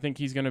did, then I think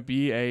he's going to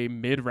be a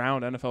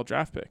mid-round NFL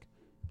draft pick.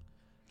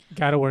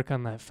 Got to work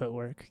on that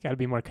footwork. Got to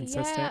be more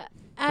consistent. Yeah,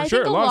 I sure,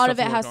 think a a lot of lot of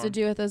stuff it to has work to on.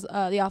 do with his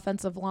the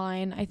offensive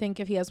line. I think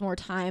if he has more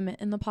time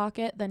in the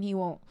pocket, then he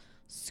won't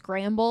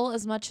scramble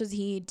as much as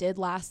he did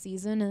last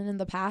season and in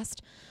the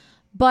past.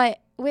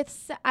 But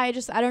with I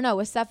don't know,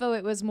 with Sefo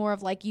it was more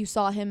of like you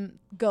saw him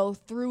go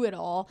through it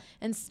all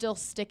and still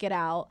stick it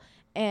out.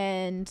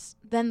 And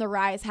then the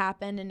rise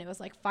happened, and it was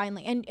like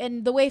finally.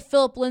 And the way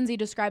Philip Lindsay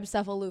described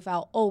Sefo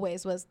Lufau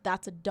always was,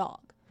 that's a dog.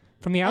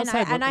 From the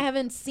outside, And I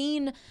haven't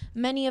seen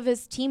many of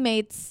his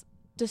teammates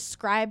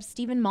describe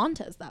Steven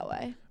Montez that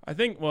way. I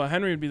think,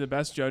 Henry would be the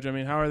best judge. I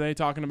mean, how are they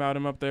talking about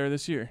him up there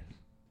this year?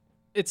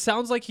 It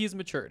sounds like he's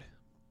matured.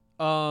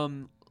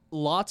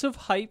 Lots of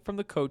hype from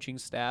the coaching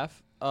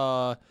staff.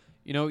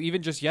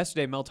 Even just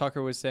yesterday, Mel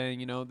Tucker was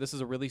saying, this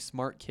is a really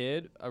smart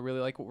kid. I really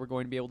like what we're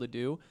going to be able to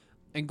do.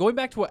 And going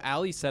back to what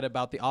Ali said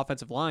about the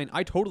offensive line,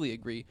 I totally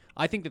agree.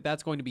 I think that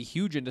that's going to be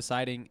huge in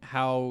deciding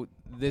how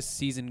this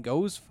season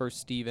goes for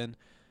Steven.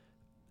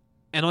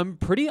 And I'm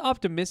pretty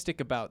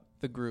optimistic about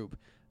the group.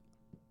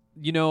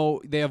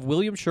 They have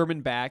William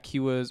Sherman back. He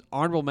was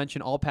honorable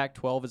mention All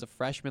Pac-12 as a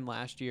freshman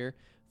last year.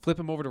 Flip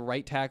him over to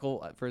right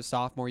tackle for his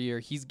sophomore year.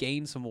 He's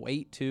gained some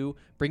weight, too.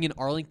 Bring in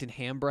Arlington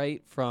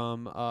Hambright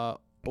from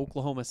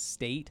Oklahoma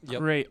State.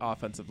 Great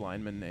offensive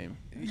lineman name.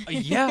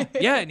 Yeah,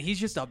 and he's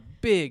just a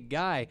big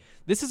guy.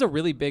 This is a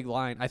really big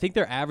line. I think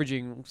they're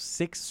averaging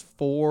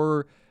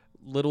 6'4",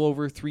 little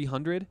over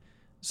 300.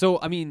 So,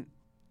 I mean,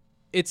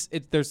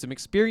 there's some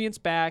experience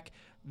back.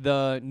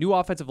 The new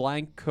offensive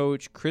line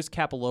coach, Chris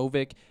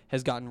Kapilovic,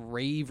 has gotten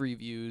rave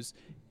reviews.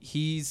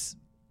 He's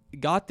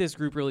got this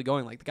group really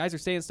going. Like, the guys are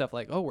saying stuff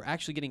like, oh, we're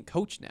actually getting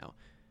coached now,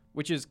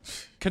 which is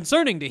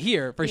concerning to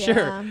hear for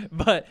sure.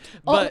 But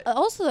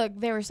also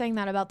they were saying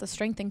that about the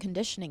strength and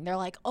conditioning. They're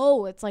like,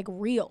 oh, it's like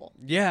real.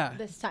 Yeah.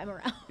 This time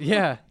around.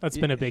 Yeah. That's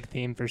been a big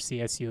theme for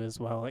CSU as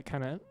well. It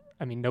kind of,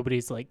 I mean,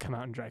 nobody's like come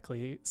out and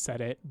directly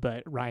said it,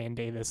 but Ryan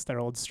Davis, their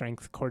old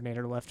strength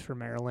coordinator, left for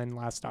Maryland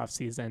last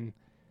offseason,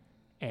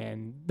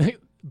 and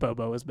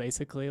Bobo was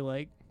basically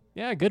like,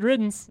 yeah, good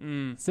riddance.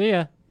 See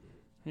ya.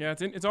 Yeah,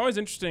 it's always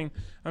interesting.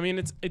 I mean,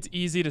 it's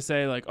easy to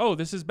say like, oh,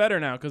 this is better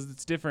now because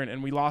it's different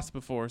and we lost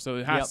before, so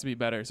it has to be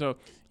better. So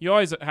you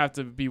always have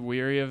to be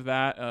weary of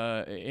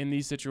that in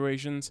these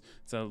situations.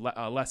 It's a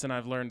lesson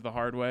I've learned the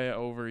hard way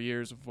over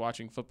years of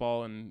watching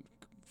football and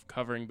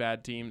covering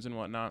bad teams and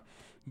whatnot.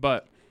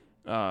 But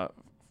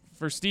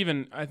for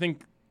Steven, I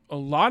think a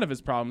lot of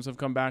his problems have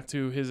come back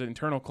to his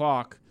internal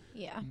clock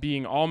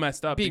being all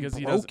messed up because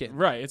he doesn't.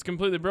 Right, it's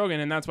completely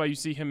broken, and that's why you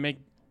see him make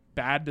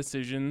bad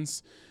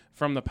decisions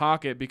from the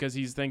pocket because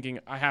he's thinking,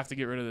 I have to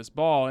get rid of this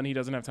ball, and he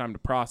doesn't have time to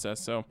process.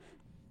 So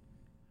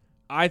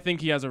I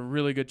think he has a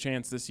really good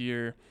chance this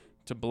year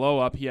to blow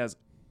up. He has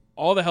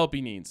all the help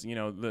he needs. You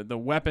know, the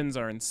weapons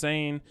are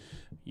insane.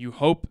 You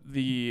hope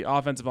the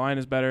offensive line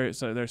is better.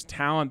 So there's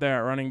talent there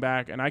at running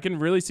back, and I can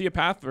really see a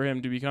path for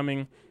him to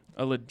becoming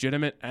a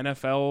legitimate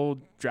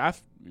NFL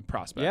draft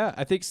prospect. Yeah,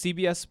 I think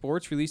CBS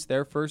Sports released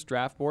their first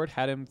draft board,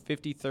 had him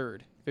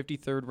 53rd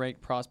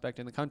ranked prospect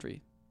in the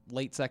country,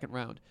 late second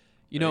round.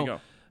 You know,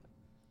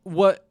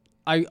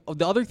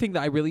 the other thing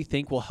that I really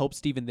think will help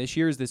Steven this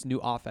year is this new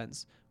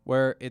offense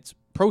where it's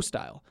pro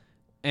style.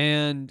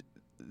 And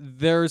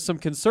there's some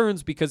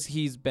concerns because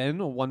he's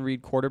been a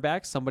one-read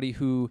quarterback, somebody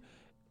who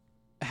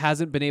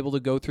hasn't been able to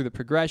go through the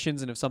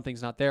progressions, and if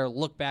something's not there,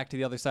 look back to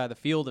the other side of the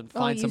field and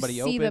find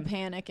somebody open. You see the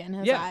panic in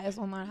his eyes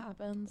when that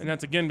happens. And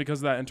that's, again, because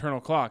of that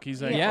internal clock.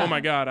 He's like, oh, my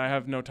God, I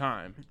have no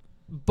time.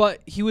 But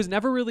he was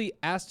never really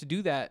asked to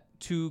do that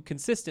too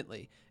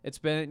consistently. It's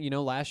been,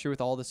 last year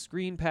with all the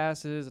screen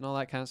passes and all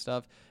that kind of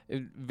stuff,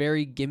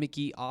 very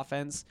gimmicky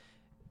offense.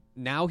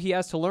 Now he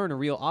has to learn a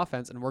real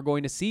offense, and we're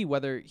going to see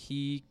whether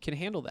he can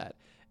handle that.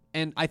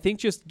 And I think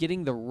just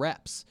getting the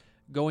reps,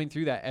 going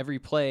through that every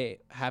play,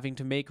 having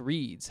to make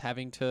reads,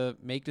 having to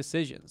make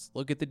decisions,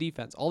 look at the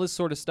defense, all this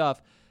sort of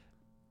stuff,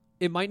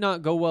 it might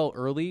not go well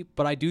early,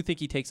 but I do think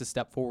he takes a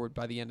step forward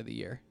by the end of the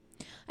year.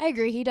 I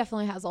agree. He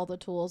definitely has all the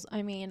tools.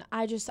 I mean,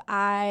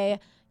 I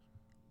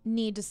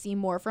need to see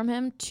more from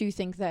him to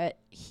think that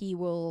he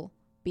will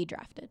be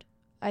drafted.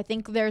 I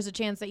think there's a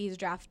chance that he's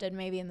drafted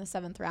maybe in the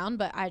 7th round,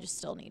 but I just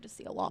still need to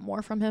see a lot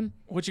more from him.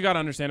 What you got to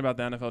understand about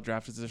the NFL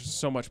draft is there's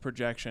so much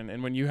projection,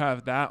 and when you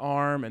have that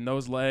arm and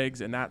those legs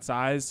and that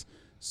size,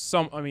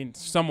 someone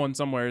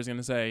somewhere is going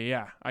to say,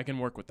 yeah, I can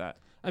work with that.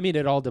 I mean,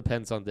 it all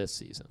depends on this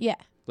season. Yeah.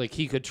 Like,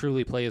 he could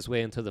truly play his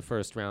way into the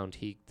 1st round.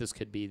 This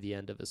could be the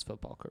end of his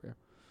football career.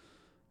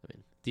 I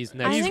mean, these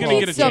next he's going to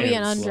get a still chance. Be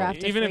an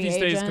undrafted even if he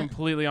stays agent.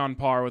 completely on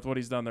par with what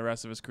he's done the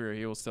rest of his career,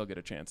 he will still get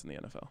a chance in the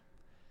NFL.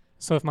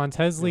 So if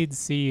Montez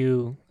leads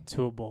CU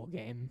to a bowl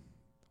game,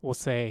 we'll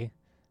say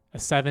a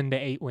 7 to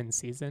 8 win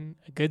season,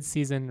 a good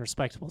season,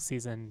 respectable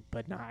season,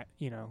 but not,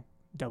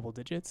 double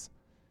digits.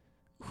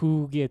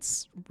 Who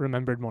gets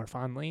remembered more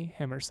fondly,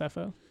 him or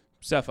Cepho?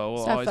 Cepho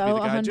will always be the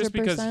guy, 100%. just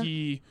because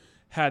he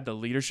had the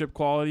leadership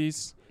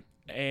qualities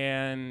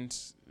and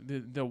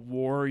the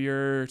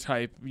warrior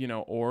type,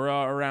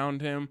 aura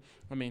around him.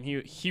 I mean,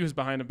 he was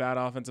behind a bad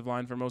offensive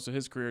line for most of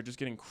his career, just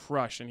getting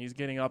crushed, and he's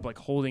getting up, like,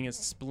 holding his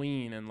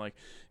spleen, and, like,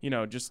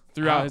 just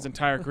throughout his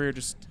entire career,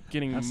 just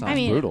getting. That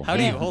sounds brutal. How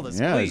do you hold a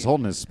spleen? Yeah, he's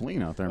holding his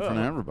spleen out there in front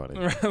of everybody.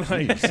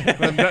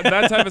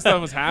 that type of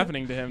stuff was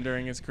happening to him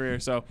during his career.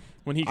 So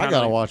when he, I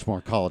gotta watch more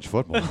college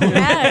football.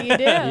 Yeah, you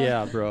do.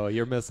 Yeah, bro,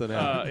 you're missing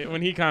out.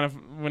 When he kind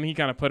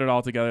of put it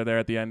all together there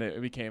at the end, it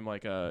became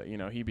like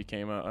he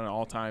became an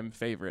all-time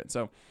favorite.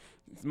 So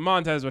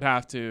Montez would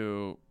have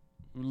to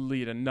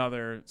lead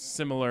another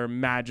similar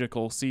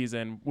magical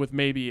season with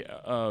maybe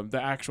the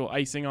actual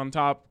icing on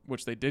top,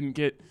 which they didn't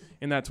get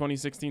in that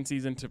 2016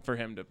 season, for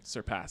him to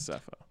surpass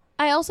Cepho.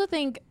 I also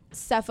think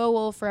Cepho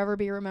will forever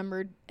be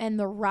remembered and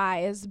the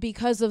rise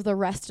because of the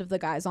rest of the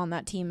guys on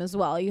that team as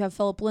well. You have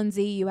Philip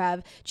Lindsay, you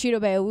have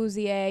Chidobe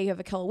Awuzie, you have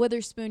Akel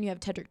Witherspoon, you have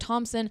Tedrick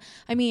Thompson.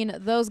 I mean,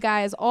 those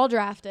guys all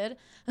drafted.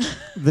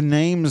 The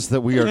names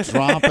that we are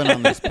dropping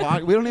on this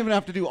podcast, we don't even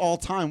have to do all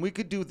time. We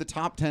could do the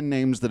top 10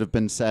 names that have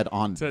been said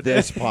on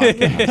this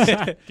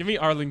podcast. Give me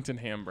Arlington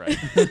Hambright.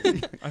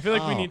 I feel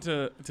like we need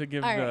to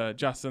give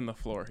Justin the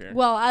floor here.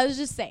 Well, I was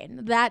just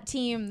saying, that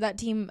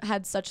team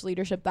had such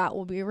leadership that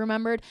will be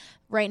remembered.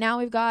 Right now,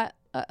 we've got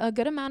a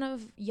good amount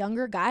of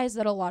younger guys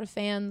that a lot of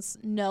fans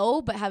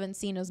know but haven't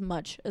seen as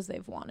much as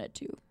they've wanted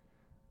to.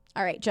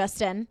 All right,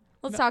 Justin,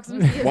 let's talk some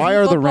CSU Why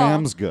are the football.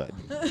 Rams good?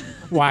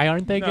 Why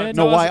aren't they good?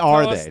 No, why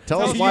are us- they? Tell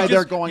tell us us why you they're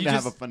just- going you to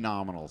have just- a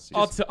phenomenal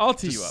season. I'll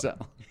tee you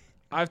up.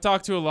 I've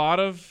talked to a lot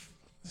of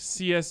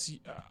CSU.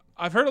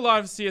 I've heard a lot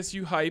of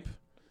CSU hype,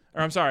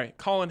 or I'm sorry,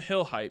 Colin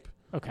Hill hype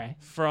Okay.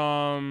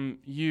 from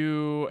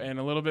you and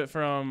a little bit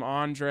from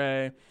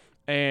Andre,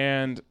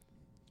 and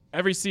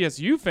every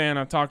CSU fan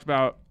I've talked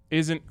about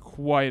isn't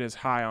quite as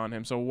high on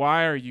him. So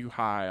why are you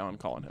high on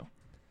Colin Hill?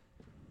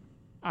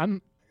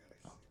 I'm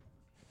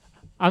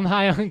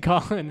high on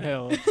Colin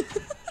Hill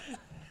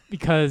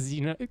because,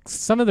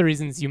 some of the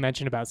reasons you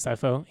mentioned about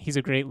Cepho, he's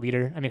a great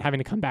leader. I mean, having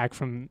to come back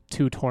from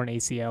 2 torn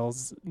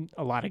ACLs,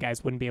 a lot of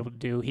guys wouldn't be able to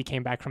do. He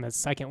came back from his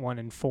second one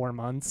in 4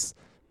 months,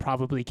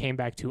 probably came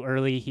back too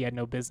early. He had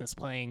no business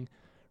playing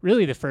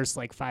really the first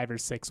 5 or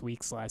 6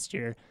 weeks last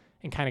year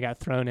and kind of got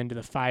thrown into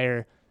the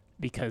fire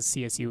because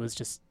CSU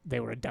was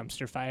they were a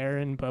dumpster fire,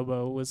 and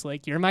Bobo was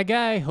like, "You're my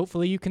guy.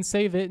 Hopefully you can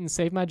save it and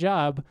save my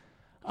job."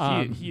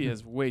 He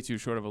is way too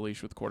short of a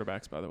leash with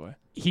quarterbacks, by the way.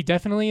 He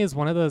definitely is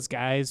one of those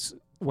guys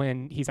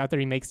when he's out there,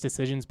 he makes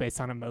decisions based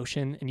on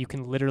emotion, and you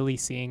can literally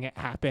seeing it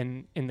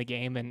happen in the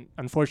game. And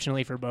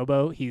unfortunately for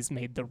Bobo, he's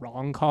made the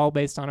wrong call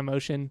based on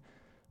emotion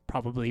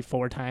probably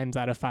 4 times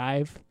out of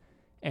 5,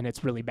 and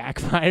it's really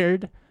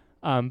backfired.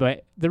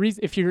 But the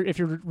reason, if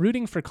you're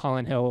rooting for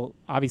Colin Hill,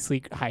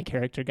 obviously high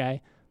character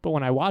guy, but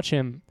when I watch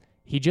him,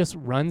 he just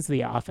runs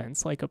the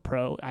offense like a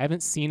pro. I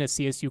haven't seen a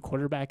CSU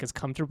quarterback as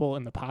comfortable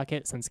in the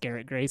pocket since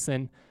Garrett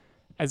Grayson.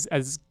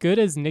 As good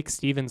as Nick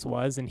Stevens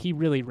was, and he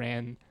really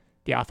ran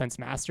the offense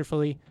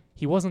masterfully,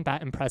 he wasn't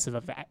that impressive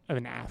of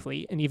an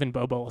athlete, and even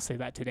Bobo will say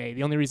that today.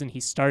 The only reason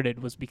he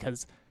started was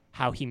because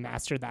how he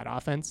mastered that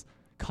offense.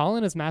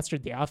 Colin has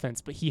mastered the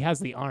offense, but he has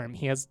the arm.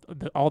 He has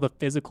all the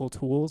physical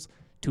tools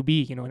to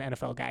be, an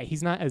NFL guy.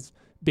 He's not as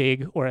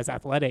big or as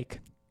athletic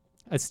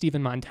as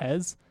Steven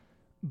Montez,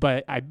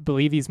 but I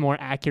believe he's more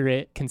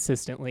accurate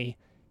consistently.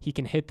 He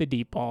can hit the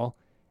deep ball,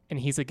 and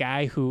he's a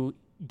guy who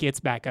gets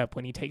back up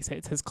when he takes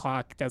hits. His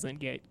clock doesn't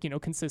get,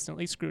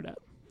 consistently screwed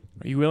up.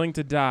 Are you willing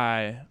to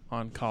die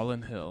on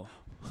Colin Hill?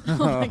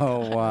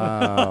 Oh,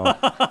 wow.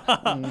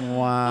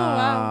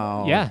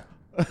 Wow. Yeah.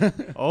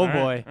 Oh,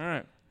 boy. All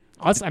right.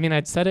 Also,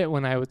 I'd said it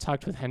when I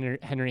talked with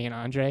Henry and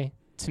Andre.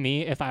 To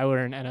me, if I were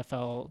an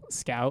NFL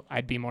scout,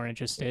 I'd be more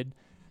interested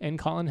in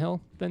Colin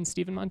Hill than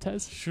Steven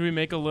Montez. Should we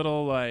make a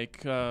little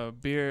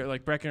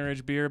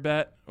Breckenridge beer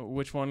bet?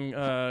 Which one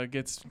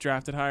gets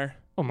drafted higher?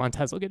 Oh,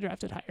 Montez will get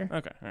drafted higher.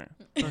 Okay, all right.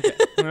 Okay.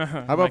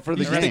 How about for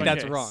the game? I think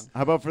that's wrong.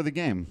 How about for the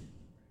game?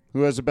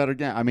 Who has a better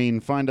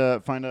game? Find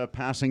a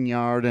passing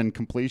yard and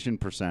completion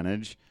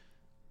percentage.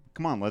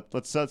 Come on,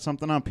 let's set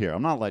something up here.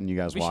 I'm not letting you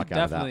guys walk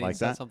out of that like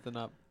that. Something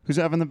up. Who's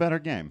having the better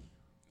game?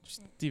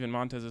 Steven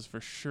Montez is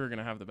for sure going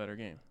to have the better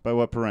game. By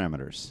what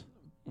parameters?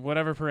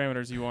 Whatever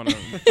parameters you want to.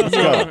 Let's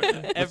go.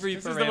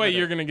 This is the way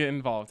you're going to get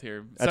involved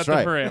here. That's Set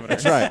right. the parameters.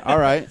 That's right. All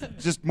right.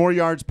 Just more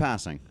yards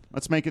passing.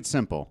 Let's make it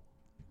simple.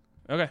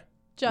 Okay.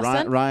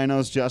 Justin? Ryan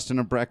owes Justin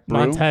a Breck Brew.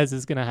 Montez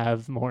is going to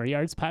have more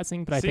yards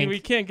passing, but I think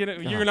we can't get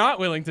it. You're not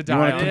willing to You die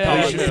want on to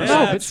Colin compete? Hill.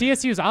 No, but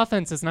CSU's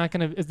offense is not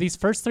going to. These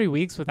first 3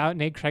 weeks without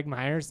Nate Craig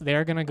Myers,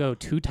 they're going to go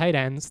 2 tight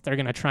ends. They're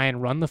going to try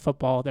and run the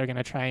football. They're going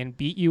to try and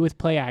beat you with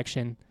play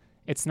action.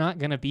 It's not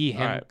going to be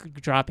him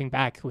dropping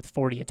back with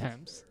 40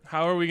 attempts.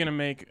 How are we going to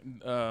make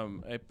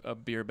a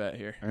beer bet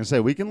here? I'm gonna say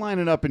we can line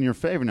it up in your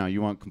favor now.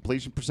 You want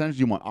completion percentage?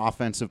 You want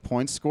offensive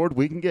points scored?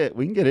 We can get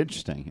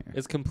interesting here.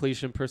 Is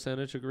completion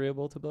percentage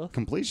agreeable to both?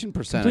 Completion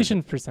percentage.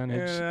 Completion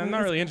percentage. I'm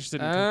not really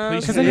interested in completion.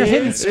 Because then you're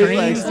hitting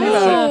screens.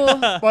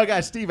 Well, I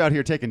got Steve out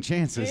here taking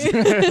chances.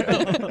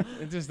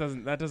 It just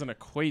doesn't. That doesn't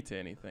equate to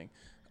anything.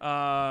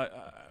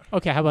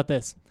 Okay, how about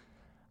this?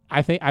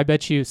 I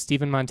bet you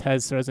Steven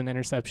Montez throws an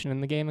interception in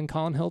the game and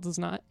Colin Hill does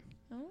not.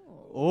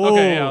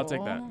 Okay, yeah, I'll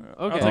take that. Okay.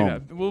 I'll take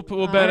that.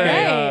 We'll bet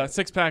a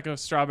 6-pack of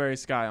Strawberry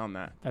Sky on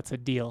that. That's a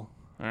deal.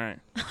 All right.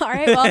 All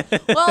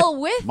right. Well,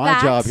 with My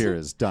that, job here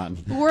is done.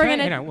 we're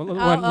gonna. Hang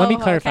on, let me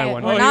clarify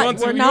one We're more. not,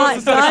 we're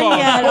not done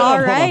yet. All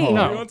right. Oh.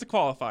 No. He wants a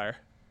qualifier.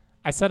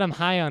 I said I'm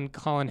high on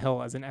Colin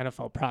Hill as an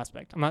NFL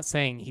prospect. I'm not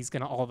saying he's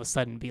going to all of a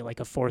sudden be like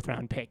a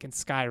 4th-round pick and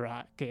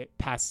skyrocket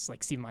past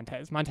like Steve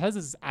Montez.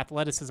 Montez's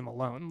athleticism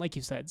alone, like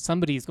you said,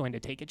 somebody's going to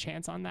take a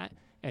chance on that,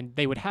 and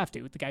they would have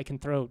to. The guy can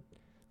throw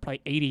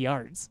probably 80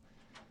 yards.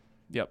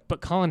 Yep.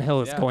 But Colin Hill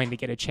is going to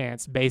get a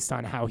chance based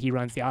on how he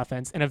runs the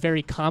offense and a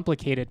very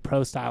complicated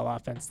pro-style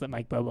offense that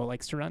Mike Bobo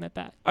likes to run at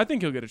that. I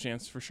think he'll get a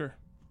chance for sure.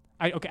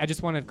 I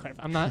just wanted to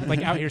clarify. I'm not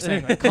like out here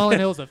saying like Colin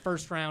Hill's a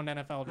 1st-round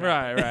NFL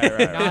draft.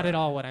 Right. Not at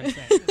all what I'm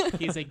saying.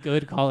 He's a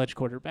good college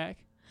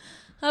quarterback.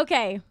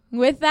 Okay.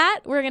 With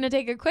that, we're gonna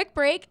take a quick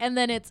break, and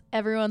then it's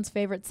everyone's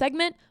favorite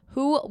segment: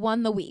 Who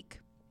Won the Week?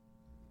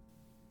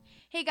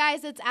 Hey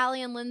guys, it's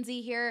Allie and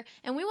Lindsay here,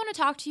 and we want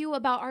to talk to you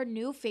about our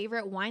new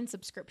favorite wine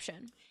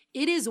subscription.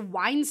 It is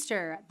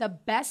Winester. The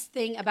best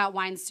thing about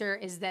Winester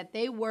is that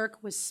they work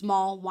with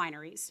small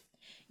wineries.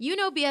 You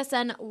know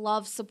BSN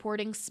loves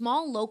supporting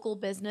small local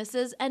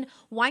businesses, and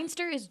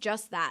Winester is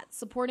just that,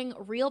 supporting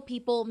real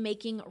people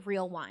making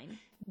real wine.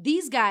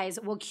 These guys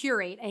will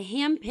curate a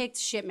hand-picked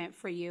shipment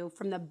for you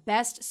from the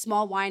best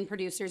small wine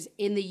producers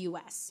in the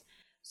U.S.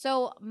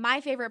 So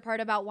my favorite part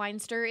about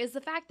Winester is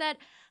the fact that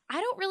I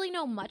don't really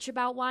know much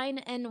about wine,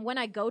 and when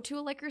I go to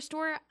a liquor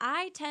store,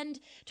 I tend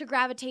to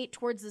gravitate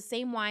towards the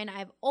same wine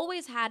I've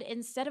always had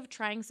instead of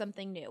trying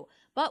something new.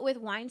 But with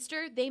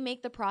Winester, they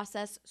make the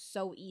process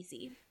so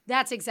easy.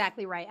 That's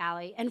exactly right,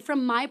 Allie. And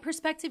from my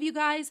perspective, you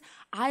guys,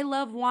 I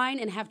love wine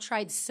and have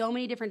tried so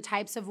many different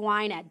types of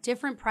wine at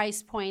different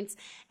price points.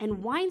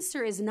 And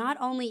Winester is not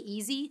only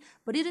easy,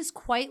 but it is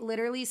quite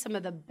literally some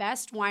of the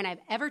best wine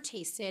I've ever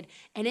tasted,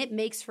 and it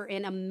makes for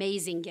an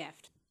amazing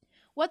gift.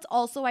 What's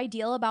also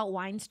ideal about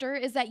Winester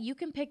is that you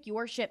can pick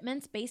your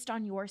shipments based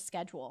on your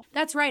schedule.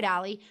 That's right,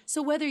 Allie.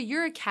 So whether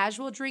you're a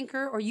casual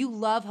drinker or you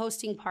love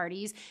hosting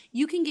parties,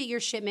 you can get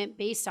your shipment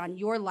based on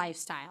your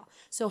lifestyle.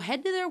 So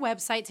head to their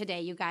website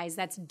today, you guys.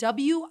 That's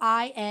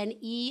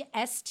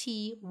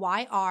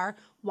WINESTYR,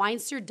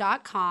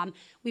 Winester.com.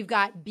 We've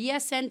got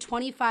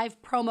BSN25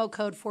 promo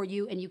code for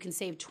you, and you can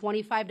save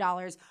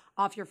 $25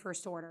 off your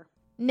first order.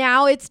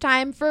 Now it's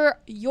time for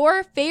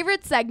your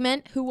favorite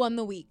segment, Who Won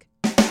the Week?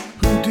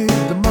 Who did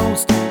the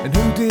most and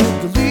who did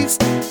the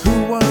least?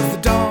 Who was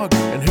the dog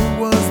and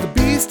who was the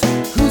beast?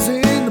 Who's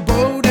in the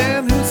boat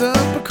and who's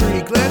up a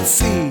creek? Let's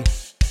see.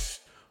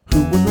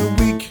 Who won the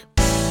week?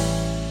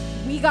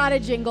 We got a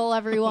jingle,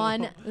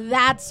 everyone.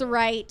 That's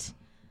right.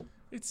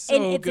 It's so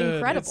and it's good.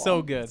 incredible. It's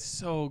so good. It's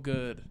so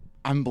good.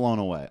 I'm blown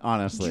away,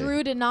 honestly.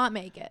 Drew did not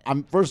make it.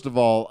 First of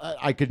all,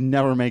 I could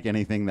never make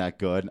anything that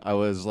good. I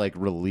was like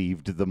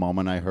relieved the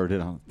moment I heard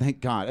it.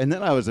 Thank God. And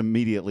then I was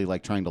immediately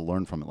like trying to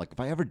learn from it. Like if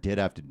I ever did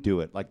have to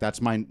do it, like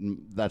that's my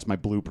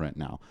blueprint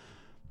now.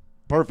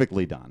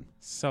 Perfectly done.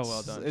 So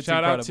well done. It's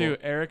Shout incredible. out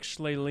to Eric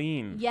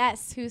Schleleen.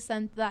 Yes, who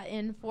sent that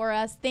in for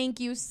us. Thank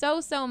you so,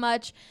 so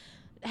much.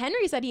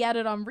 Henry said he had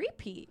it on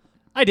repeat.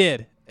 I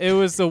did. It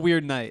was a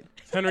weird night.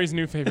 Henry's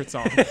new favorite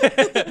song.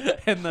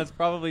 And that's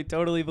probably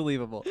totally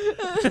believable.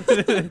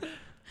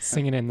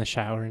 Singing in the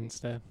shower and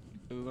stuff.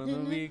 Who won the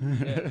week?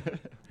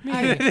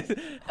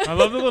 I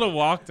love the little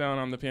walk down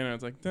on the piano.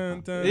 It's like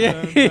dun dun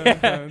Yeah. dun dun dun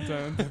dun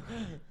dun.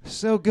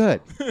 So good.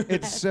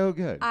 It's so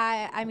good.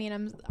 I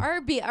mean, our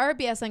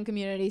BSN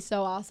community is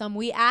so awesome.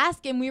 We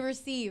ask and we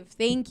receive.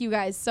 Thank you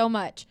guys so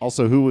much.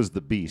 Also, Who Was the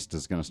Beast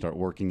is going to start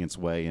working its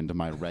way into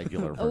my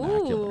regular Ooh,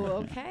 vernacular.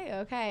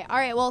 okay. All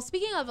right, well,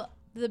 speaking of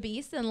the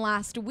Beast and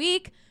last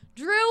week,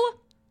 Drew,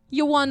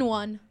 you won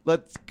one.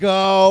 Let's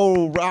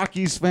go.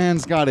 Rockies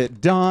fans got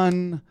it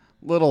done.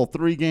 Little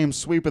 3-game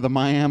sweep of the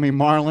Miami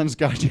Marlins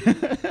got you.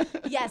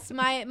 Yes,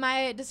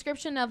 my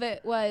description of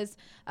it was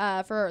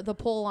for the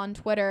poll on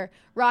Twitter,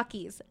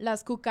 Rockies,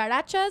 Las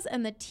Cucarachas,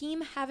 and the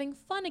team having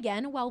fun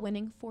again while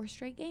winning 4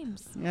 straight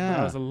games. Yeah.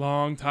 That was a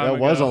long time That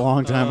ago. was a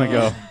long time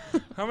ago.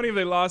 How many have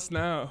they lost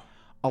now?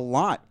 A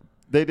lot.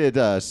 They did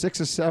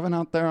 6 or 7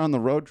 out there on the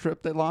road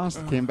trip. They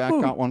lost. Came back,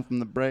 got one from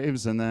the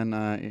Braves, and then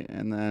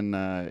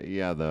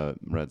the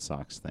Red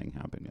Sox thing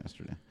happened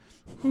yesterday.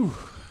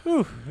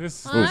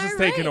 This All is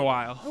taking a right.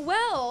 while.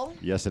 Well,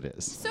 Yes, it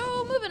is.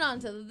 so moving on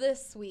to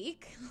this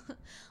week,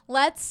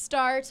 let's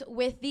start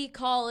with the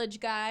college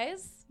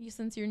guys.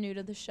 Since you're new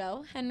to the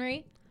show,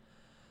 Henry.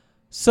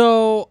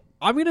 So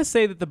I'm going to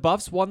say that the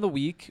Buffs won the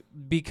week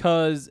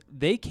because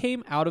they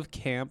came out of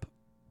camp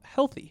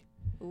healthy.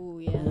 Ooh,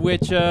 yeah.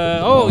 Which,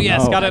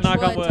 yes, no. got to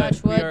Touch knock on wood, wood.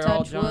 touch wood, We are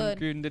all touch John wood.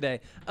 Gruden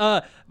today.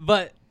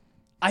 But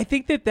I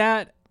think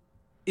that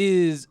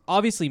is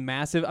obviously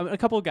massive. I mean, a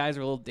couple of guys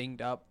are a little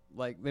dinged up.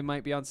 Like, they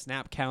might be on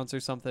snap counts or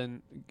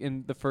something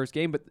in the first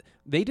game, but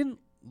they didn't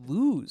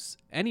lose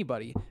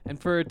anybody. And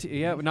we're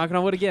knocking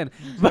on wood again.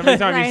 Every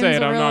time you say Ryan's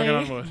it, I'm really-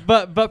 knocking on wood.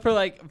 But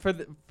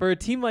for a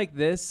team like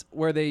this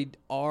where they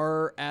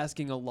are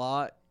asking a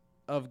lot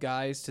of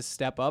guys to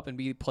step up and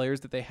be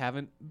players that they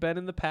haven't been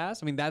in the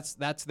past. I mean, that's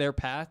their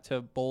path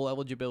to bowl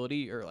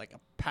eligibility or like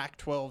a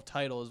Pac-12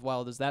 title, as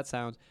wild as that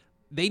sounds.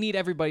 They need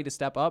everybody to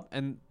step up,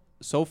 and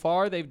so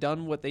far they've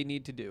done what they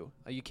need to do.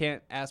 You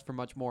can't ask for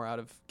much more out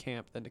of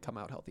camp than to come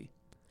out healthy.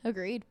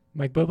 Agreed.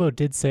 Mike Bobo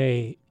did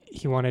say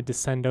he wanted to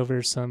send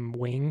over some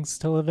wings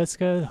to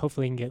LaVisca.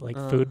 Hopefully he can get like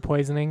food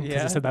poisoning because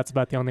yeah. he said that's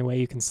about the only way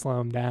you can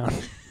slow him down.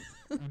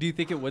 Do you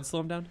think it would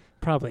slow him down?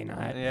 Probably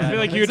not. Yeah, I feel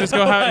like he would just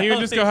go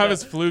have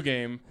his flu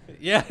game.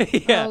 Yeah.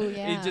 Oh,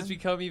 yeah. He'd just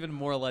become even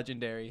more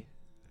legendary.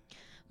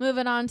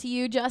 Moving on to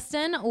you,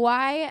 Justin.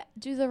 Why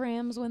do the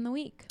Rams win the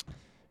week?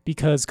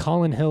 Because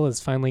Colin Hill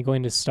is finally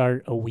going to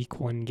start a week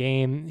 1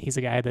 game. He's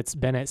a guy that's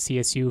been at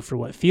CSU for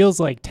what feels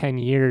like 10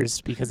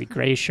 years because he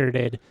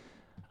gray-shirted,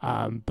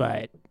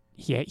 but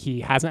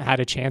he hasn't had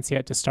a chance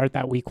yet to start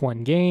that week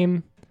 1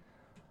 game.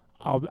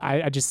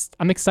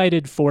 I'm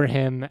excited for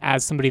him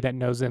as somebody that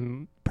knows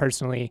him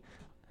personally.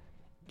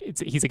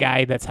 He's a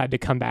guy that's had to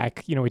come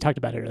back. You know, we talked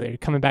about it earlier,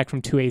 coming back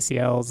from 2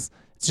 ACLs.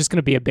 It's just going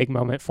to be a big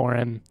moment for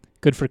him.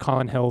 Good for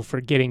Colin Hill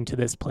for getting to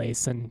this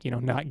place and,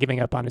 not giving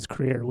up on his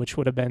career, which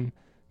would have been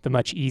the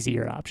much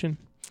easier option.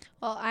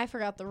 Well, I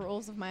forgot the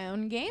rules of my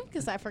own game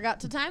because I forgot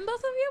to time both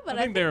of you, but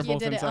I think they were you both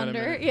did it inside a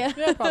under. minute. Yeah.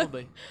 Yeah,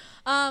 probably.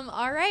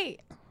 All right.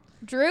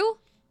 Drew?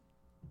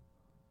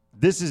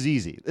 This is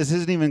easy. This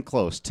isn't even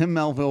close. Tim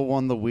Melville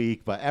won the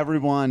week, but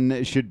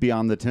everyone should be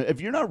on the Tim. If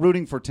you're not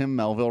rooting for Tim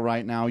Melville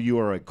right now, you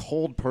are a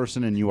cold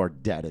person and you are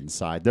dead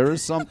inside. There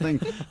is something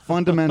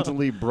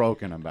fundamentally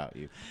broken about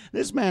you.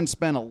 This man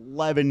spent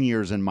 11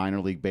 years in minor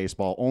league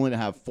baseball, only to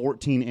have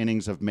 14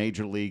 innings of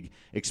major league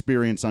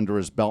experience under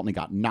his belt, and he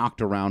got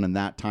knocked around in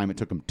that time. It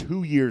took him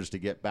 2 years to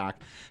get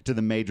back to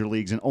the major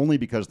leagues, and only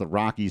because the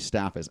Rockies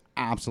staff is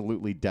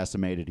absolutely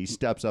decimated. He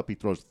steps up, he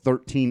throws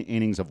 13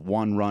 innings of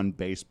one-run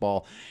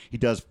baseball. He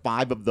does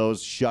 5 of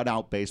those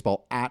shutout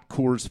baseball at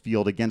Coors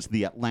Field against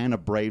the Atlanta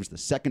Braves, the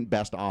second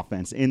best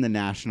offense in the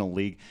National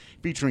League,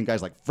 featuring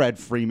guys like Fred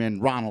Freeman,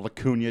 Ronald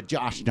Acuna,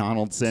 Josh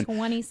Donaldson.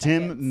 20 seconds.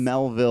 Tim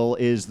Melville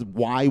is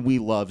why we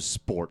love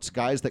sports.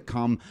 Guys that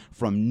come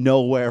from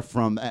nowhere,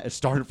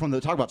 started from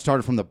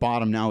the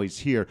bottom, now he's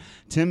here.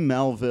 Tim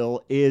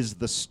Melville is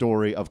the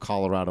story of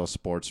Colorado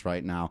sports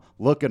right now.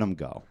 Look at him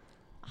go.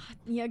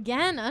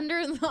 Again,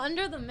 under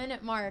the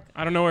minute mark.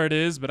 I don't know where it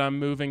is, but I'm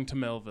moving to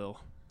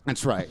Melville.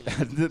 That's right.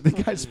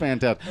 the guy's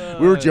fantastic.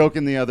 We were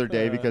joking the other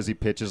day because he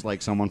pitches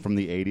like someone from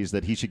the 80s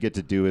that he should get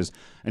to do his,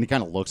 and he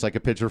kind of looks like a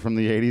pitcher from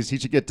the 80s. He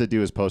should get to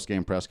do his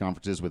post-game press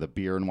conferences with a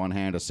beer in one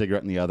hand, a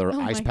cigarette in the other,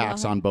 ice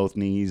packs on both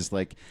knees.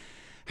 Like,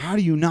 how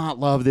do you not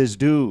love this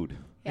dude?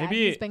 Yeah,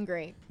 Maybe he's been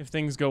great. If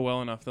things go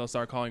well enough, they'll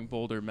start calling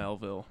Boulder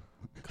Melville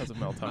because of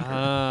Mel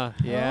Tucker.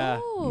 Yeah.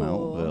 Oh.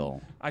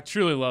 Melville. I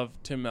truly love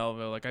Tim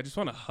Melville. Like, I just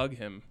want to hug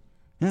him.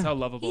 That's how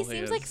lovable He he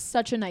seems is. like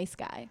such a nice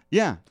guy.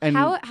 Yeah. And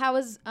How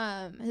has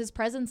his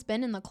presence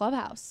been in the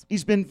clubhouse?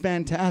 he's been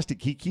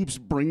fantastic. He keeps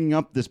bringing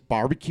up this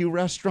barbecue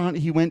restaurant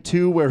he went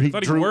to where he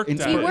thought he drew worked at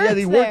it. He Yeah, works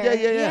he worked. there.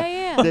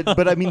 Yeah. Yeah.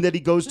 But I mean that he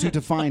goes to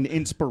find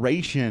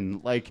inspiration.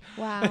 Like,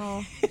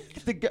 Wow.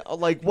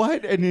 like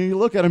what? And you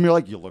look at him, you're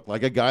like, you look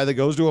like a guy that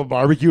goes to a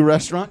barbecue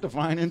restaurant to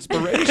find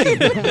inspiration.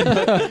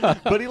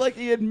 But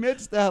he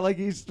admits that, like,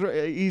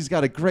 he's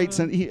got a great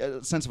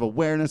sense of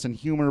awareness and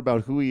humor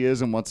about who he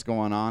is and what's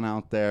going on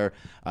out there.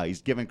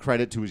 He's given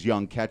credit to his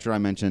young catcher. I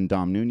mentioned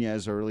Dom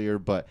Nunez earlier,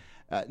 but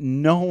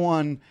no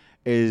one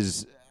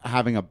is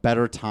having a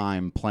better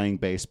time playing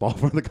baseball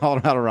for the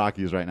Colorado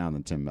Rockies right now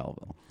than Tim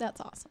Melville. That's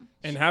awesome.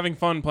 And having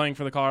fun playing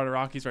for the Colorado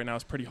Rockies right now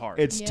is pretty hard.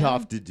 It's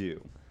tough to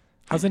do.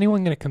 How's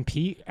anyone going to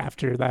compete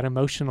after that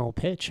emotional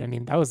pitch? I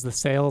mean, that was the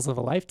sales of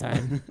a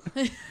lifetime.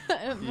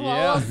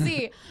 We'll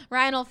see.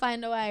 Ryan will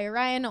find a way.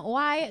 Ryan,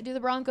 why do the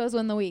Broncos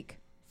win the week?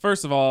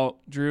 First of all,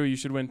 Drew, you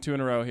should win 2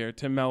 in a row here.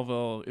 Tim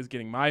Melville is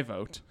getting my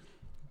vote.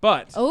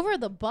 But over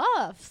the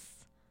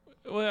Buffs.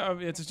 Well,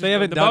 it's just they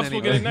haven't the done Buffs will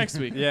anything. get it next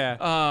week.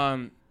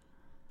 Yeah.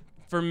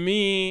 For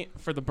me,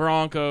 for the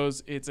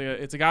Broncos, it's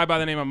a guy by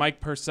the name of Mike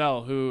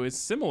Purcell who is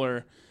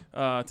similar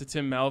to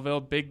Tim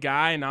Melville. Big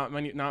guy. Not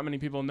many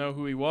people know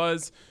who he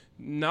was.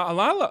 A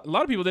lot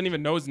of people didn't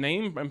even know his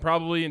name, and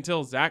probably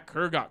until Zach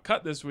Kerr got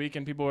cut this week,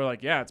 and people were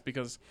like, "Yeah, it's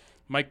because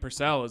Mike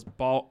Purcell is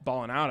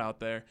balling out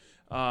there."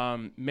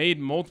 Made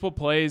multiple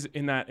plays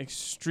in that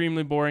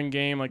extremely boring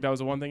game. Like, that was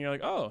the one thing you're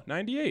like, "Oh,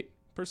 98."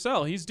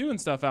 Purcell, he's doing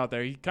stuff out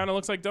there. He kind of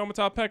looks like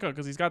Domata Pekka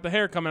because he's got the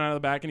hair coming out of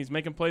the back and he's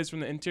making plays from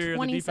the interior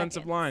of the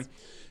defensive line.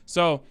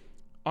 So,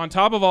 on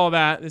top of all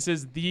that, this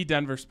is the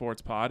Denver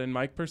Sports Pod, and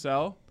Mike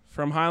Purcell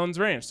from Highlands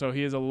Ranch. So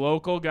he is a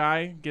local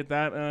guy. Get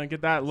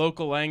that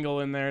local angle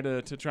in there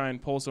to try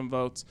and pull some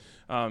votes.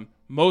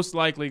 Most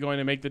likely going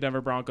to make the Denver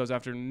Broncos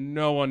after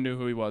no one knew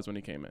who he was when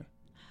he came in.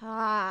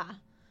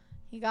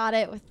 He got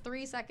it with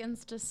 3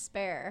 seconds to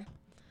spare.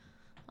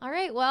 All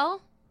right,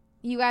 well,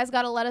 you guys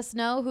got to let us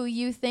know who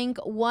you think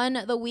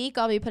won the week.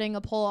 I'll be putting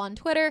a poll on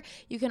Twitter.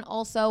 You can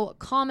also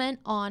comment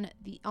on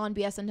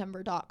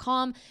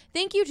bsndenver.com.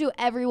 Thank you to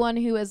everyone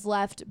who has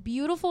left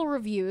beautiful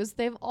reviews.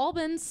 They've all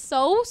been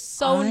so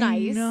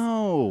nice. I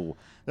know.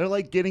 They're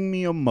like getting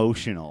me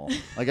emotional.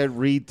 Like, I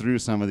read through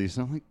some of these,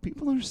 and I'm like,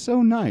 people are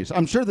so nice.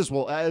 I'm sure this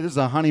is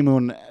a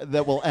honeymoon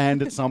that will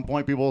end at some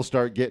point. People will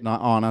start getting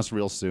on us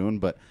real soon,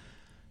 but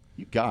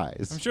you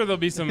guys. I'm sure there'll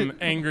be some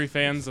angry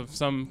fans of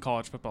some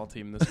college football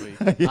team this week.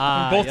 Both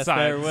yes, sides.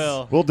 there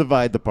will. We'll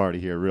divide the party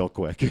here real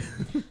quick.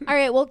 All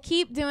right, well,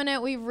 keep doing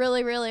it. We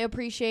really, really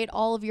appreciate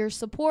all of your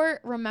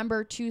support.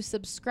 Remember to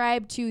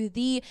subscribe to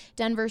the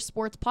Denver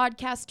Sports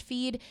Podcast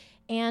feed,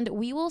 and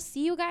we will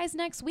see you guys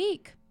next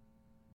week.